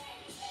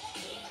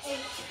 8.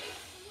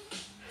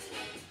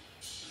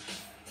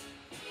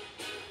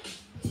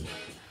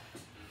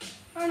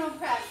 Arnold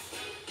press.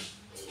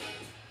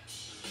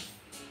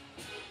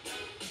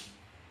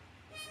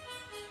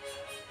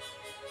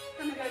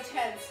 I'm gonna go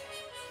 10s.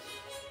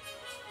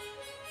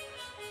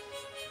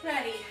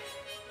 Ready.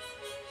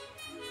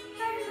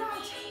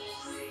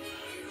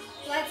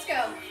 Let's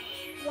go.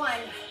 1,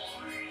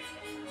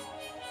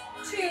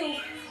 2,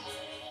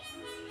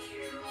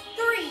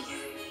 3,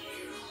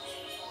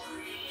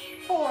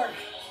 4,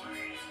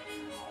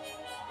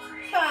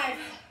 5,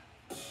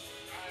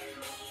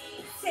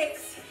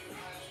 6,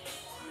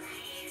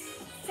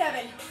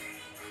 7,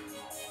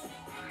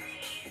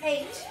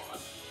 8.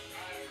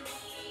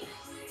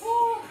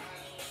 Woo.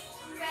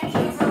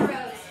 Bentover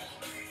rows.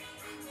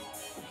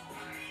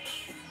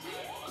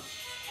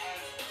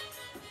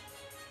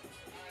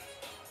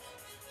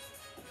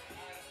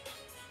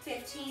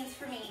 15s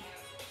for me.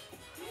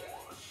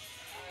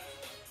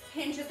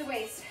 Hinge at the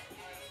waist.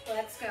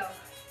 Let's go.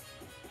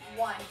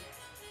 1.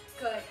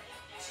 Good.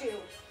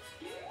 2,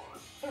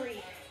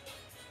 3,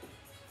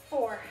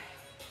 4.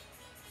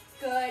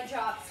 Good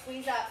job.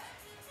 Squeeze up.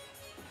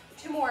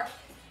 2 more.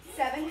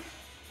 7,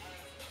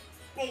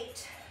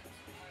 8.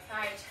 All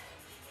right.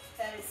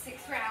 That is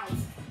 6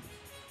 rounds.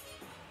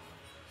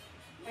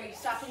 Are you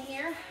stopping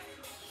here?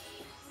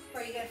 Or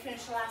are you going to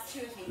finish the last 2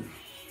 with me?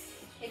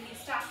 If you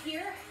stop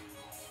here,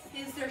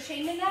 is there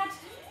shame in that?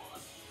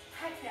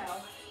 Heck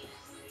no.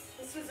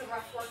 This was a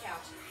rough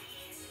workout.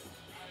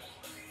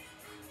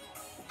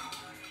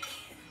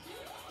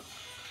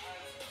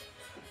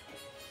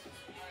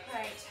 All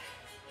right.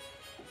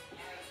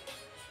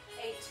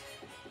 8.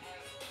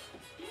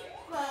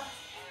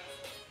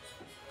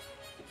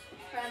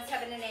 Round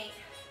 7 and 8.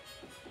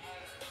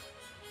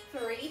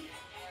 3.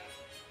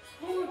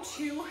 Ooh,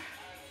 2.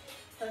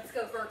 Let's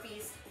go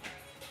burpees.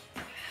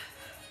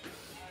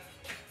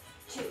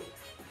 2,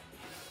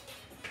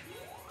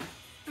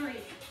 3,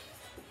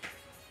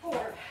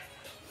 4,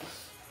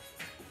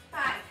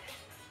 5,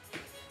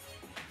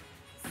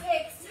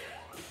 6,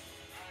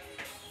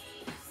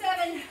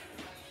 7,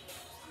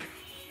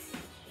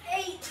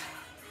 8.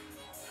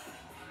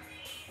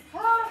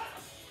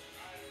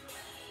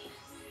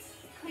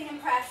 Clean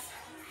and press.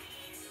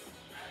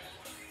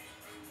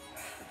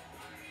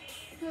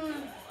 I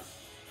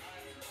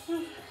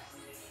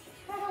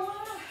don't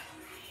wanna,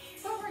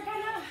 but we're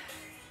gonna.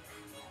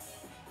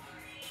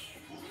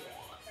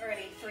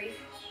 Ready, 3,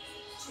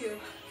 2,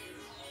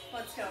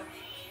 let's go.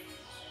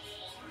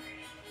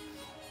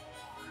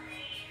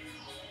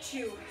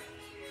 2,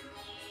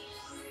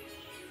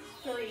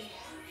 3,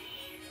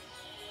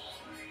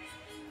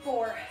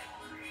 4,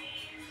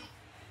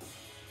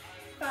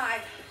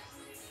 5,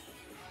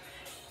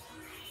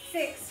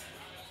 6,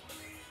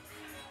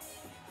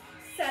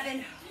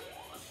 7,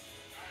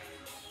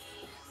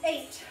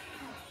 8.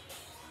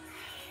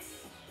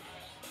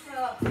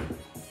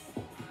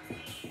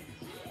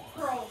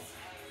 Curls.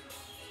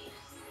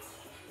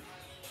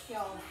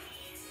 Yo.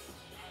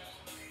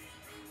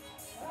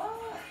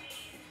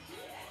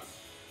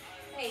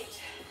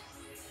 8.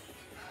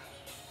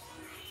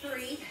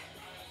 3,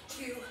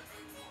 2.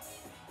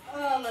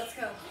 Oh, let's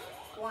go.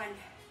 1,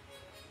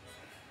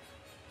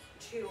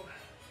 2,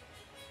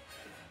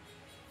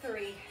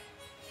 3,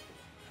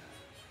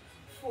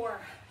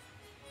 4.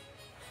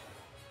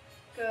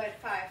 Good.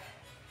 5,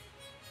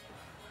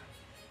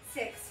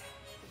 6,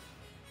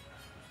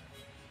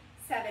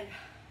 7,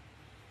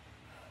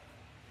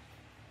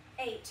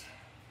 8.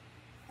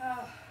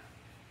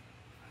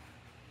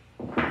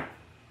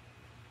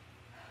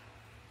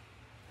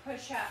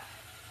 Push up.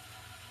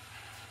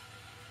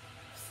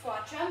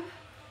 Squat jump.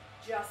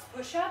 Just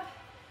push up.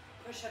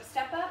 Push up,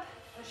 step up.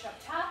 Push up,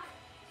 tuck.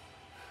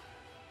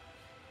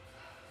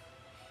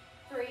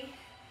 3,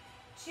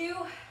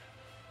 2,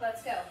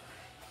 Let's go.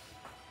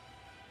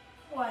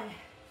 1.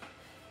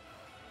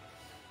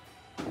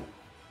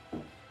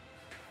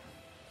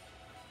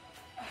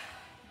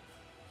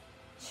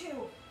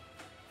 2.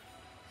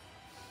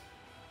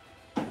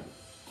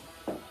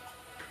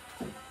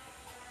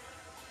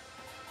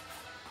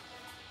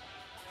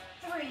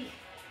 3.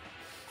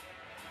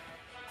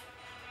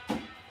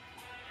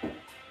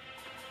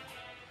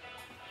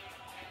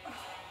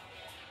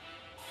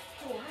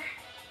 4.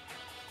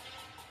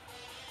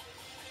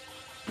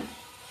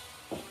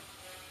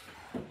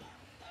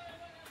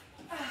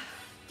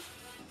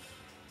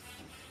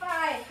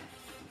 5.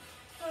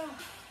 Oh.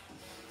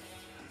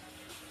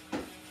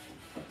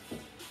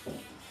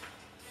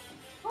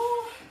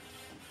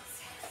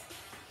 6.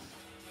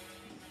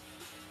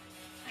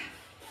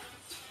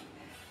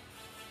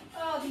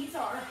 Oh, these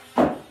are,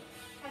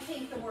 I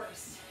think, the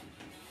worst.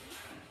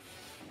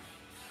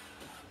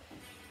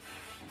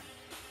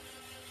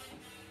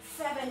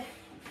 7.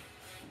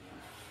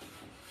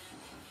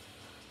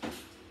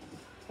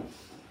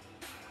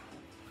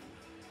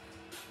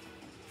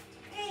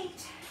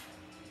 8.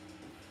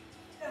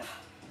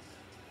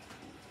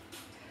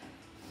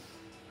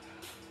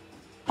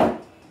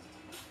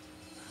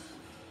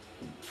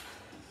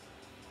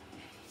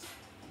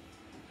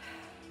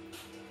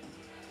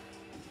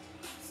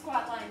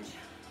 'Squat lunge.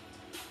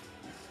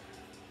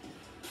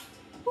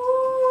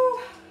 Woo.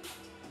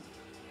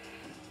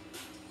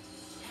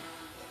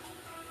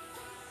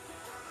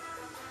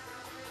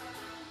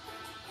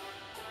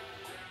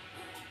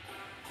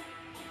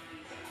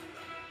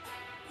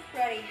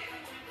 Ready.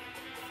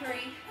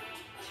 3,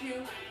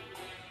 2,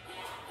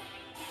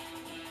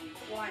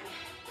 1.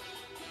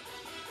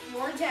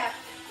 More depth.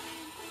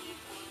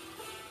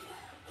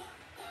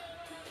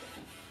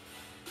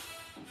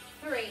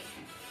 3.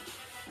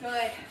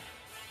 Good.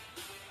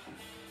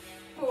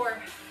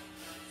 4.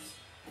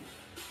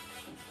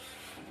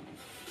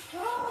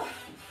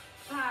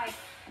 5.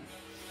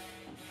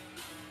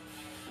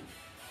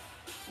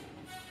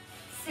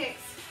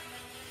 6.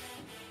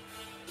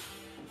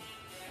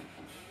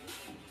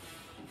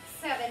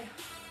 7.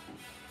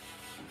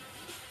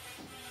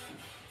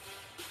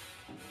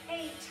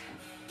 8.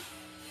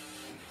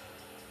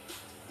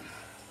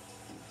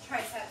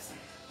 Triceps.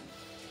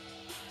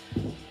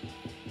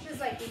 This is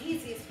like the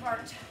easiest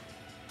part.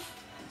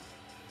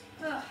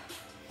 Ugh.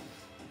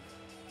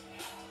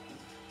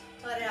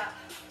 Let it out.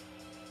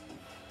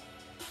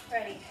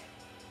 Ready.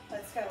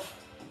 Let's go.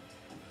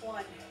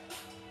 1,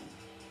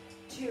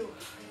 2.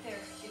 Right there.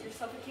 Give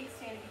yourself a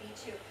kickstand if you need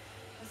to.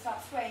 And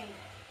stop swaying.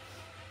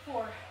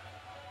 4,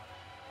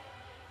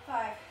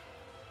 5,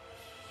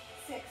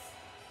 6,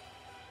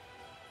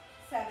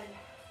 7,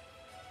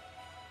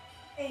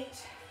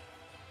 8.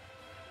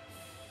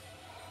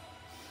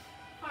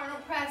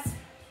 Arnold press.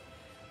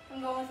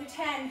 I'm going with a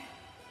 10.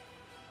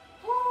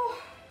 Woo.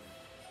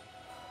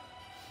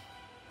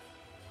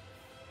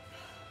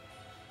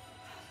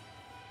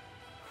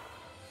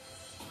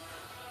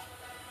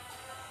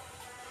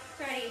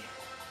 Ready.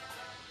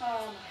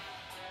 Oh.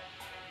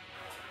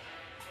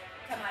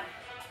 Come on.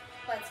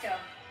 Let's go.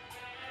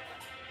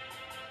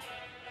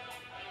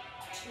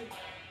 2,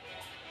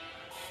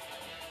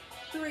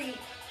 3,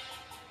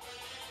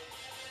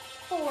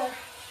 4,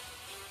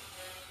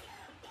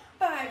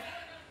 5.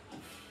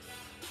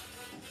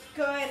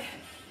 Good.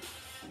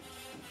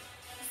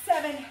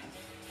 7,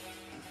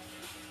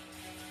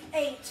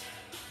 8.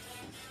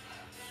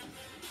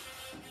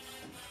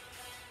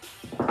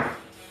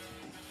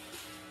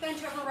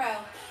 Bentover row.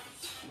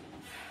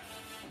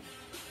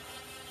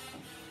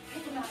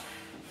 Pick them up.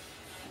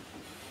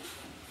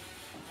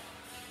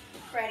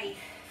 Ready.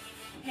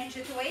 Hinge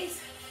at the waist.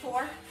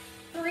 4,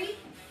 3,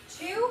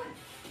 2.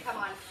 Come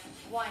on.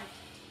 1,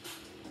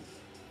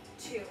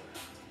 2,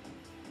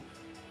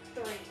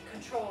 3.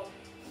 Controlled.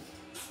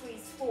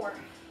 Squeeze 4.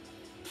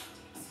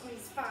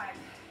 Squeeze 5,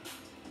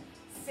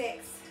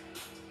 6,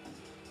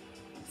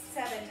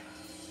 7,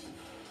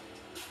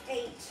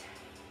 8.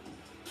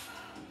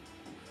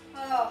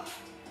 Oh,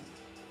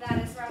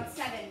 that is round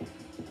 7.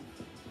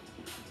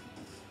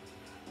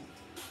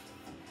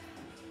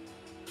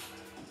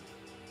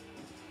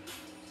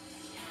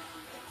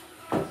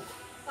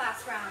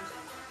 Last round.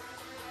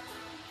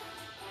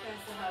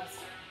 There's the hubs.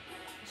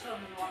 Show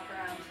them and walk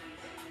around.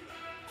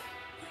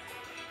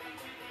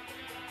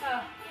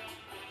 Oh.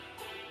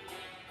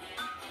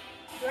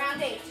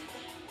 Round 8.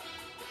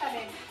 Come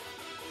in.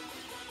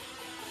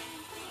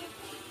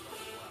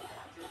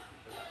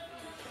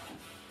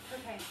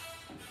 Okay.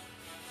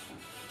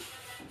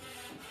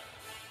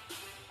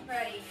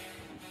 Ready.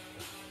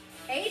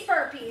 8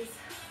 burpees.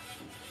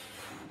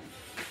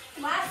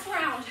 Last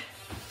round.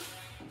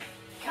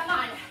 Come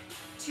on.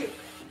 2,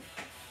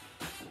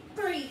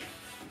 3,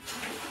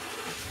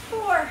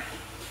 4,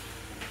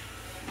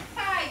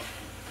 5,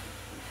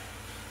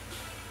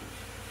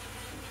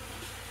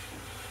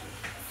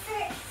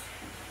 6,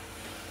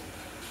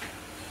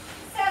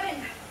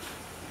 7,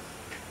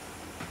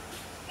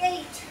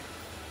 8.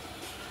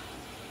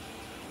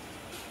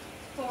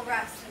 Full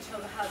rest until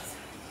the hubs.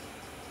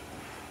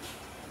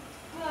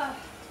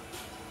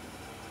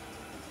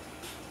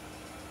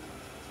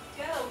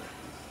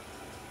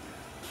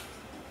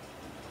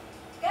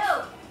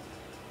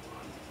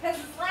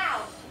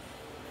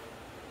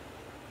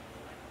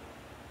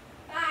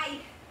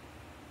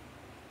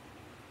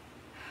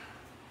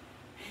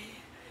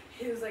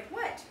 He was like,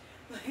 what?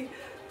 Like,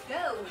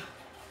 go.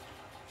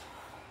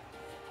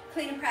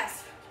 Clean and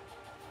press.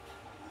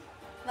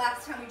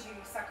 Last time we do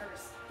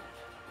suckers.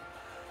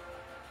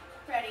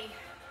 Ready?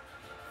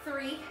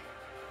 3,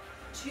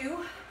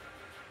 2,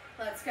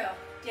 let's go.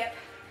 Dip.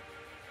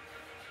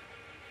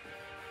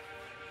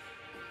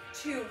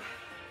 2,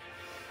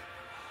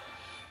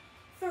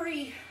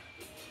 3,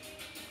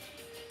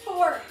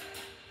 4,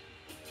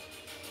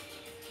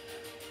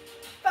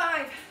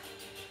 5,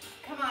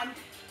 come on,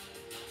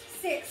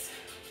 6,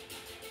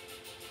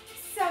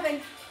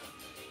 7,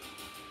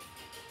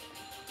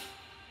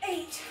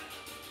 8,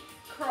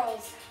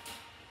 curls.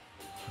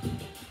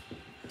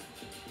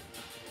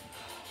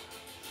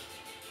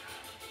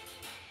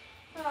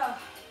 Oh.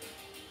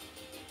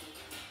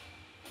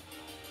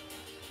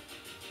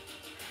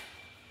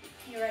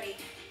 You ready?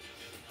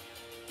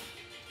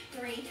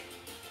 3,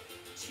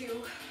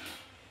 2,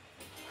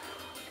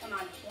 come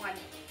on, 1,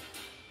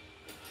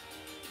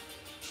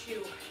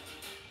 2,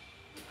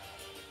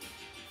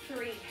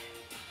 3,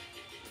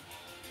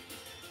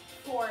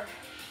 4,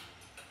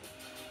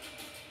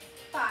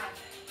 5,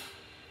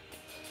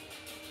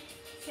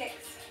 6,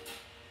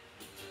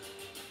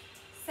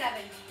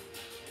 7,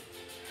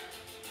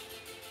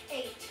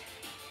 8.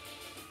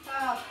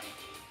 Oh,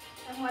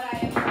 and what I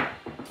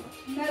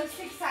am most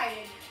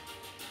excited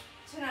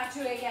to not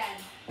do again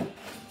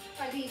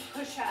are these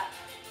push-up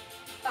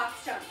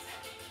box jumps.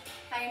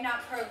 I am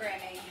not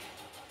programming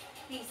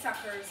these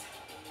suckers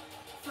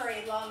for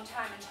a long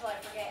time until I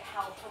forget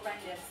how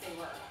horrendous they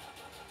were.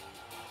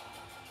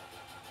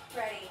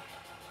 Ready?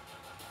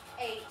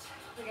 8.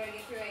 We gotta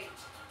get through 8.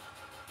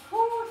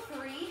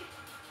 3,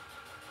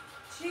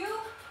 2,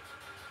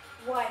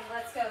 1.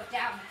 Let's go.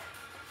 Down.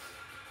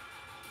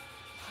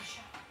 Push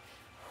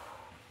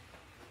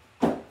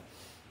up.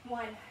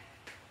 1.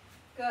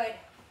 Good.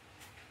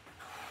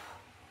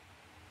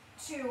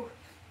 2.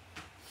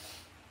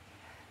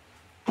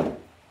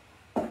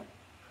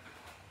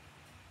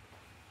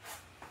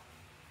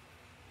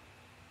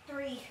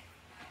 3.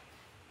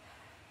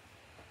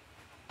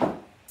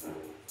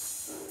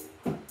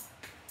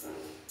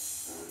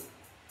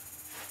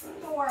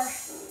 4.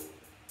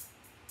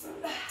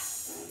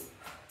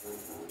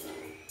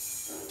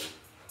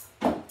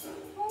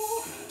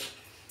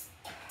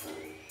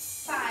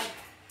 5.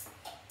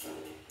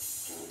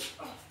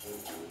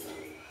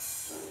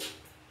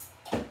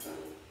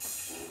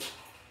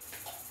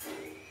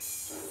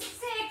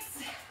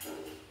 6.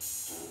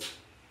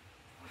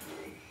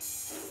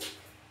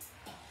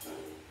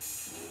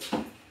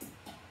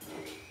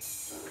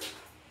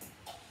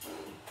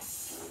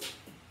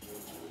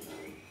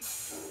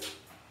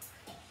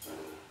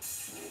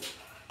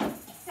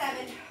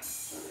 7.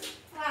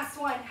 Last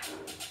one.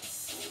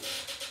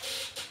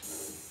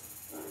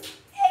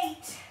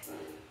 8.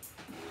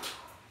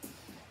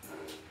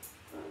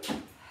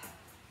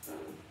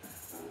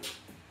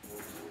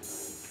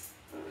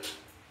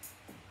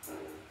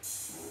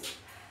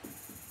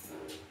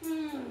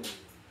 9.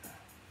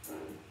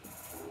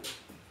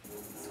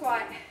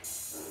 Squat.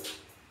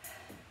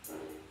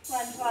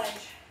 Lunge,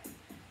 lunge.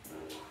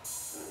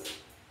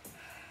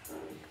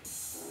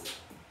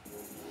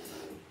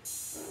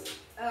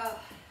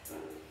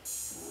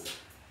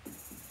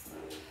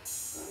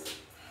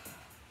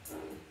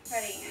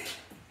 Ready?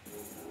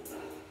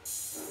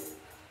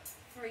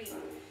 3,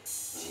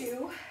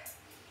 2,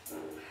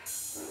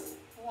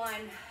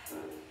 1,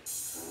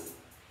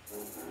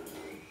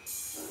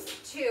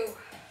 2,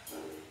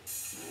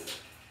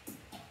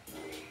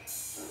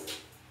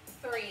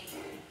 3,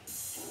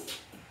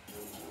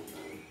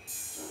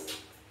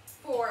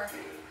 4.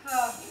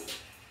 Oh,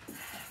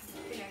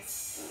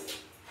 goodness.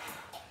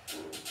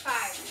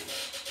 5,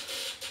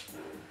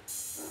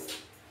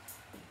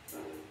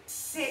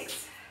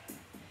 6,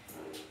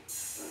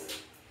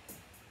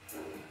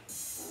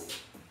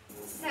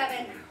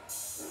 7,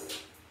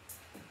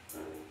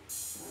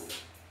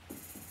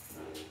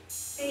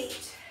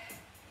 8.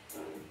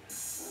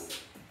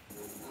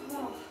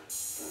 Oh,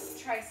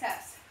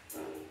 triceps.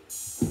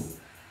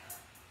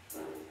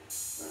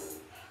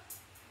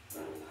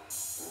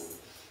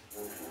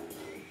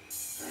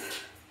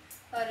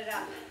 Load it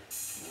up.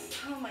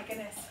 Oh my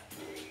goodness.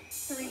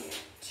 3,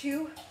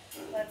 2,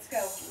 let's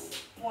go.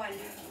 1,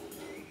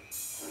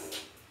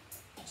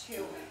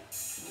 2,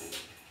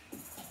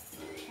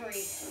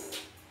 3,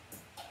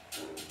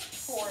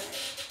 4,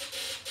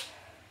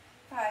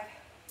 5,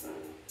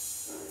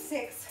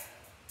 6,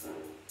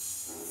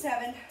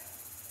 7,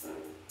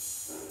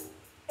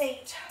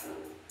 8.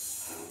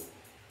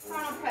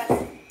 Arnold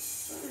Presses.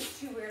 This is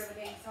too weird of a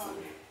dance song.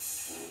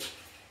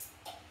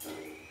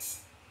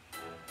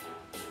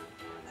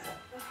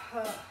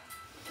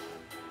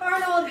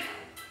 Arnold,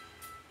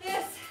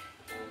 this,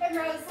 and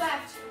rows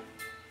left.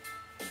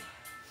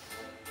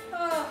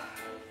 Oh,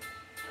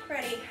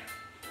 ready.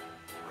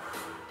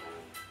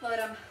 Load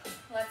them.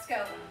 Let's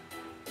go.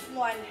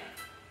 1,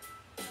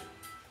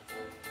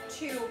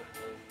 2,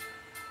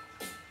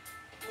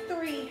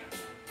 3,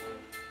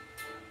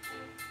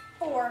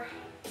 4,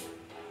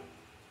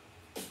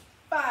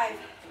 5,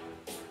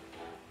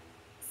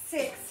 6,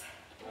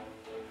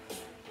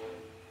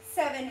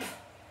 7,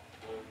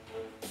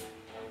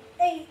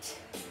 8.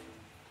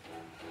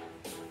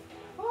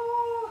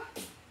 Oh,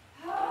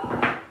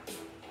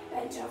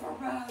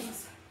 Bentover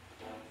rows,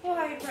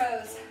 wide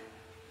rows.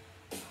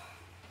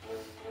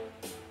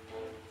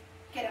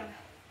 Get them.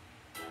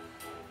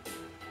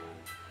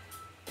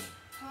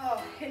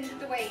 Oh, hinge at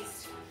the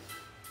waist.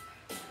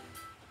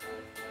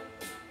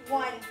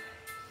 1,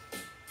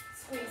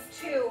 squeeze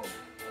 2,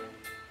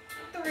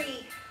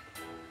 3,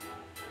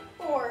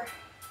 4,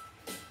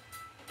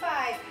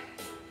 5,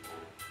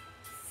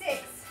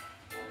 6,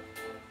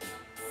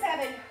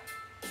 7,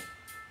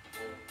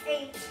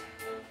 8.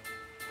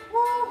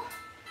 Woo!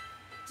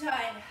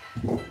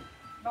 Done.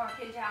 Mark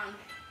it down.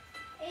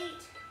 8,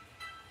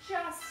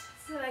 just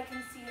so that I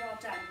can see it all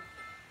done.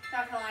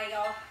 Not gonna lie,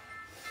 y'all.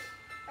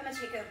 I'm gonna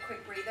take a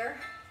quick breather,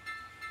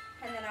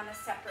 and then I'm gonna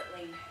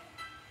separately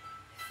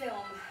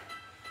film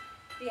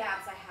the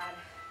abs I had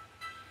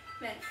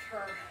meant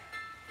for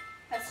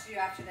us to do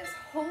after this.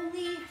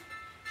 Holy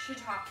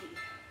shiitake.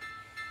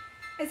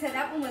 I said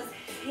that one was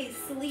a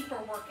sleeper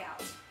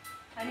workout.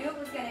 I knew it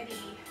was gonna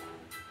be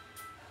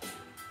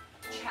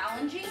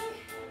challenging,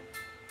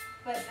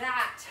 but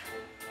that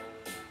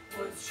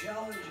was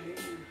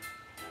challenging.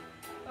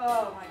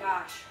 Oh my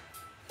gosh.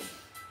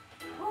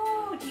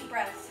 Oh, deep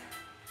breaths.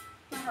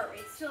 My heart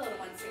rate's still at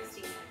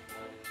 160.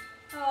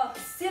 Oh,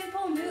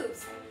 simple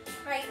moves,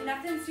 right?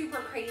 Nothing super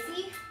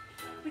crazy.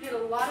 We did a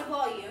lot of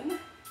volume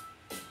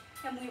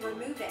and we were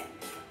moving,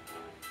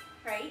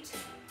 right?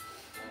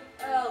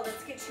 Oh,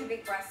 let's get 2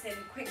 big breaths in,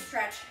 quick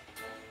stretch.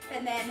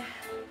 And then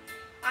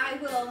I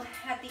will,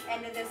 at the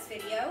end of this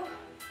video,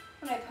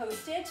 when I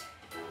post it,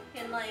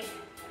 in like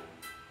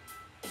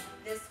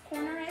this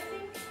corner, I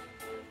think,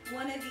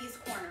 one of these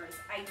corners,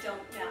 I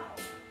don't know,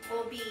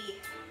 will be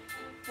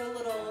the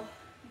little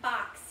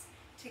box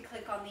to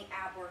click on the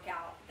ab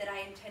workout that I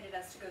intended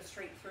us to go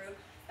straight through,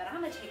 but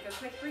I'm gonna take a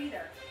quick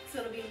breather. So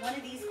it'll be one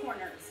of these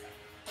corners.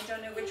 I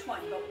don't know which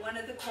one, but one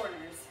of the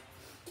corners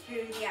to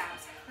do the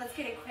abs. Let's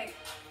get a quick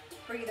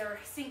breather.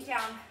 Sink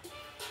down,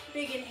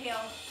 big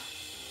inhale,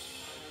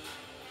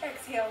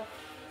 exhale,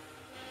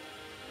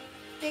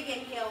 big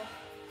inhale.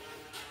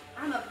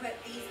 I'm gonna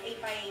put these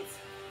 8x8s,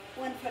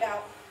 1 foot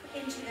out,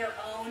 into their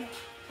own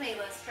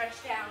playlist.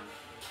 Stretch down,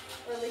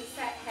 release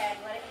that head,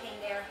 let it hang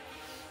there.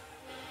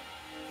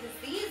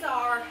 Because these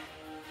are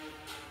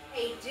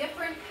a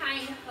different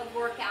kind of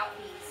workout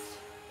beast.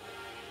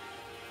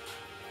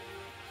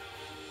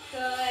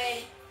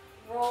 Good.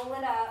 Roll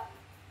it up.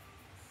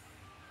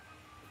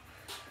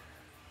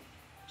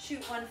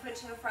 Shoot 1 foot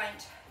to the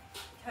front,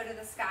 toe to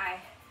the sky.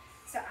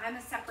 So I'm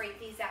gonna separate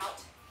these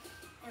out,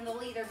 and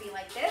they'll either be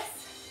like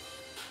this,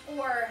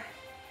 or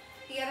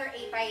the other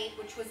 8x8,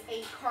 which was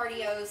 8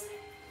 cardios,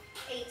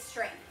 8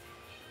 strength.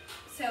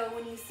 So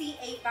when you see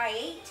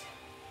 8x8,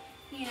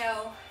 you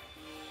know,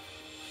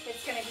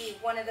 it's gonna be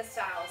one of the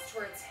styles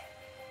towards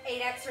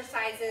 8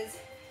 exercises,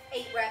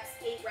 8 reps,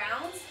 8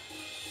 rounds,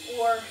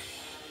 or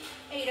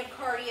 8 of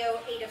cardio,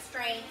 8 of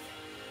strength,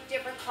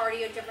 different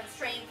cardio, different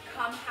strength,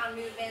 compound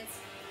movements.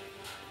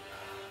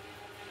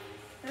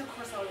 And of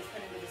course, I always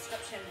put in the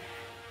description.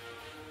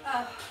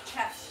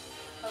 Chest,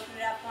 open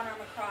it up, one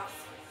arm across.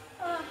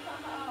 I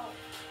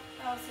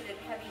also did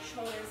heavy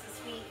shoulders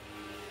this week.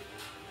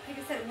 Like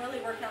I said, I'm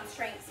really working on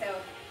strength,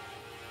 so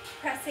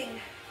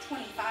pressing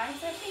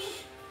 25s, I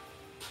think.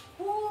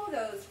 Ooh,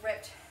 those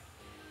ripped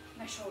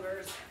my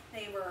shoulders.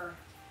 They were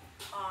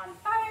on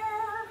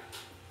fire.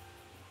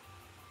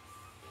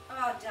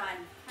 Oh,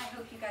 done. I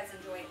hope you guys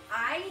enjoyed.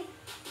 I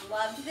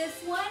loved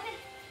this one,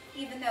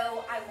 even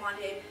though I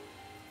wanted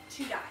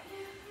to die.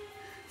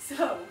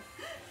 So,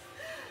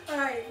 all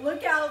right,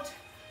 look out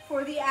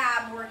for the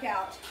ab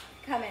workout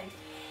coming.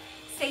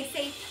 Stay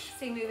safe,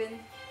 stay moving,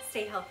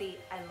 stay healthy.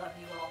 I love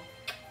you all.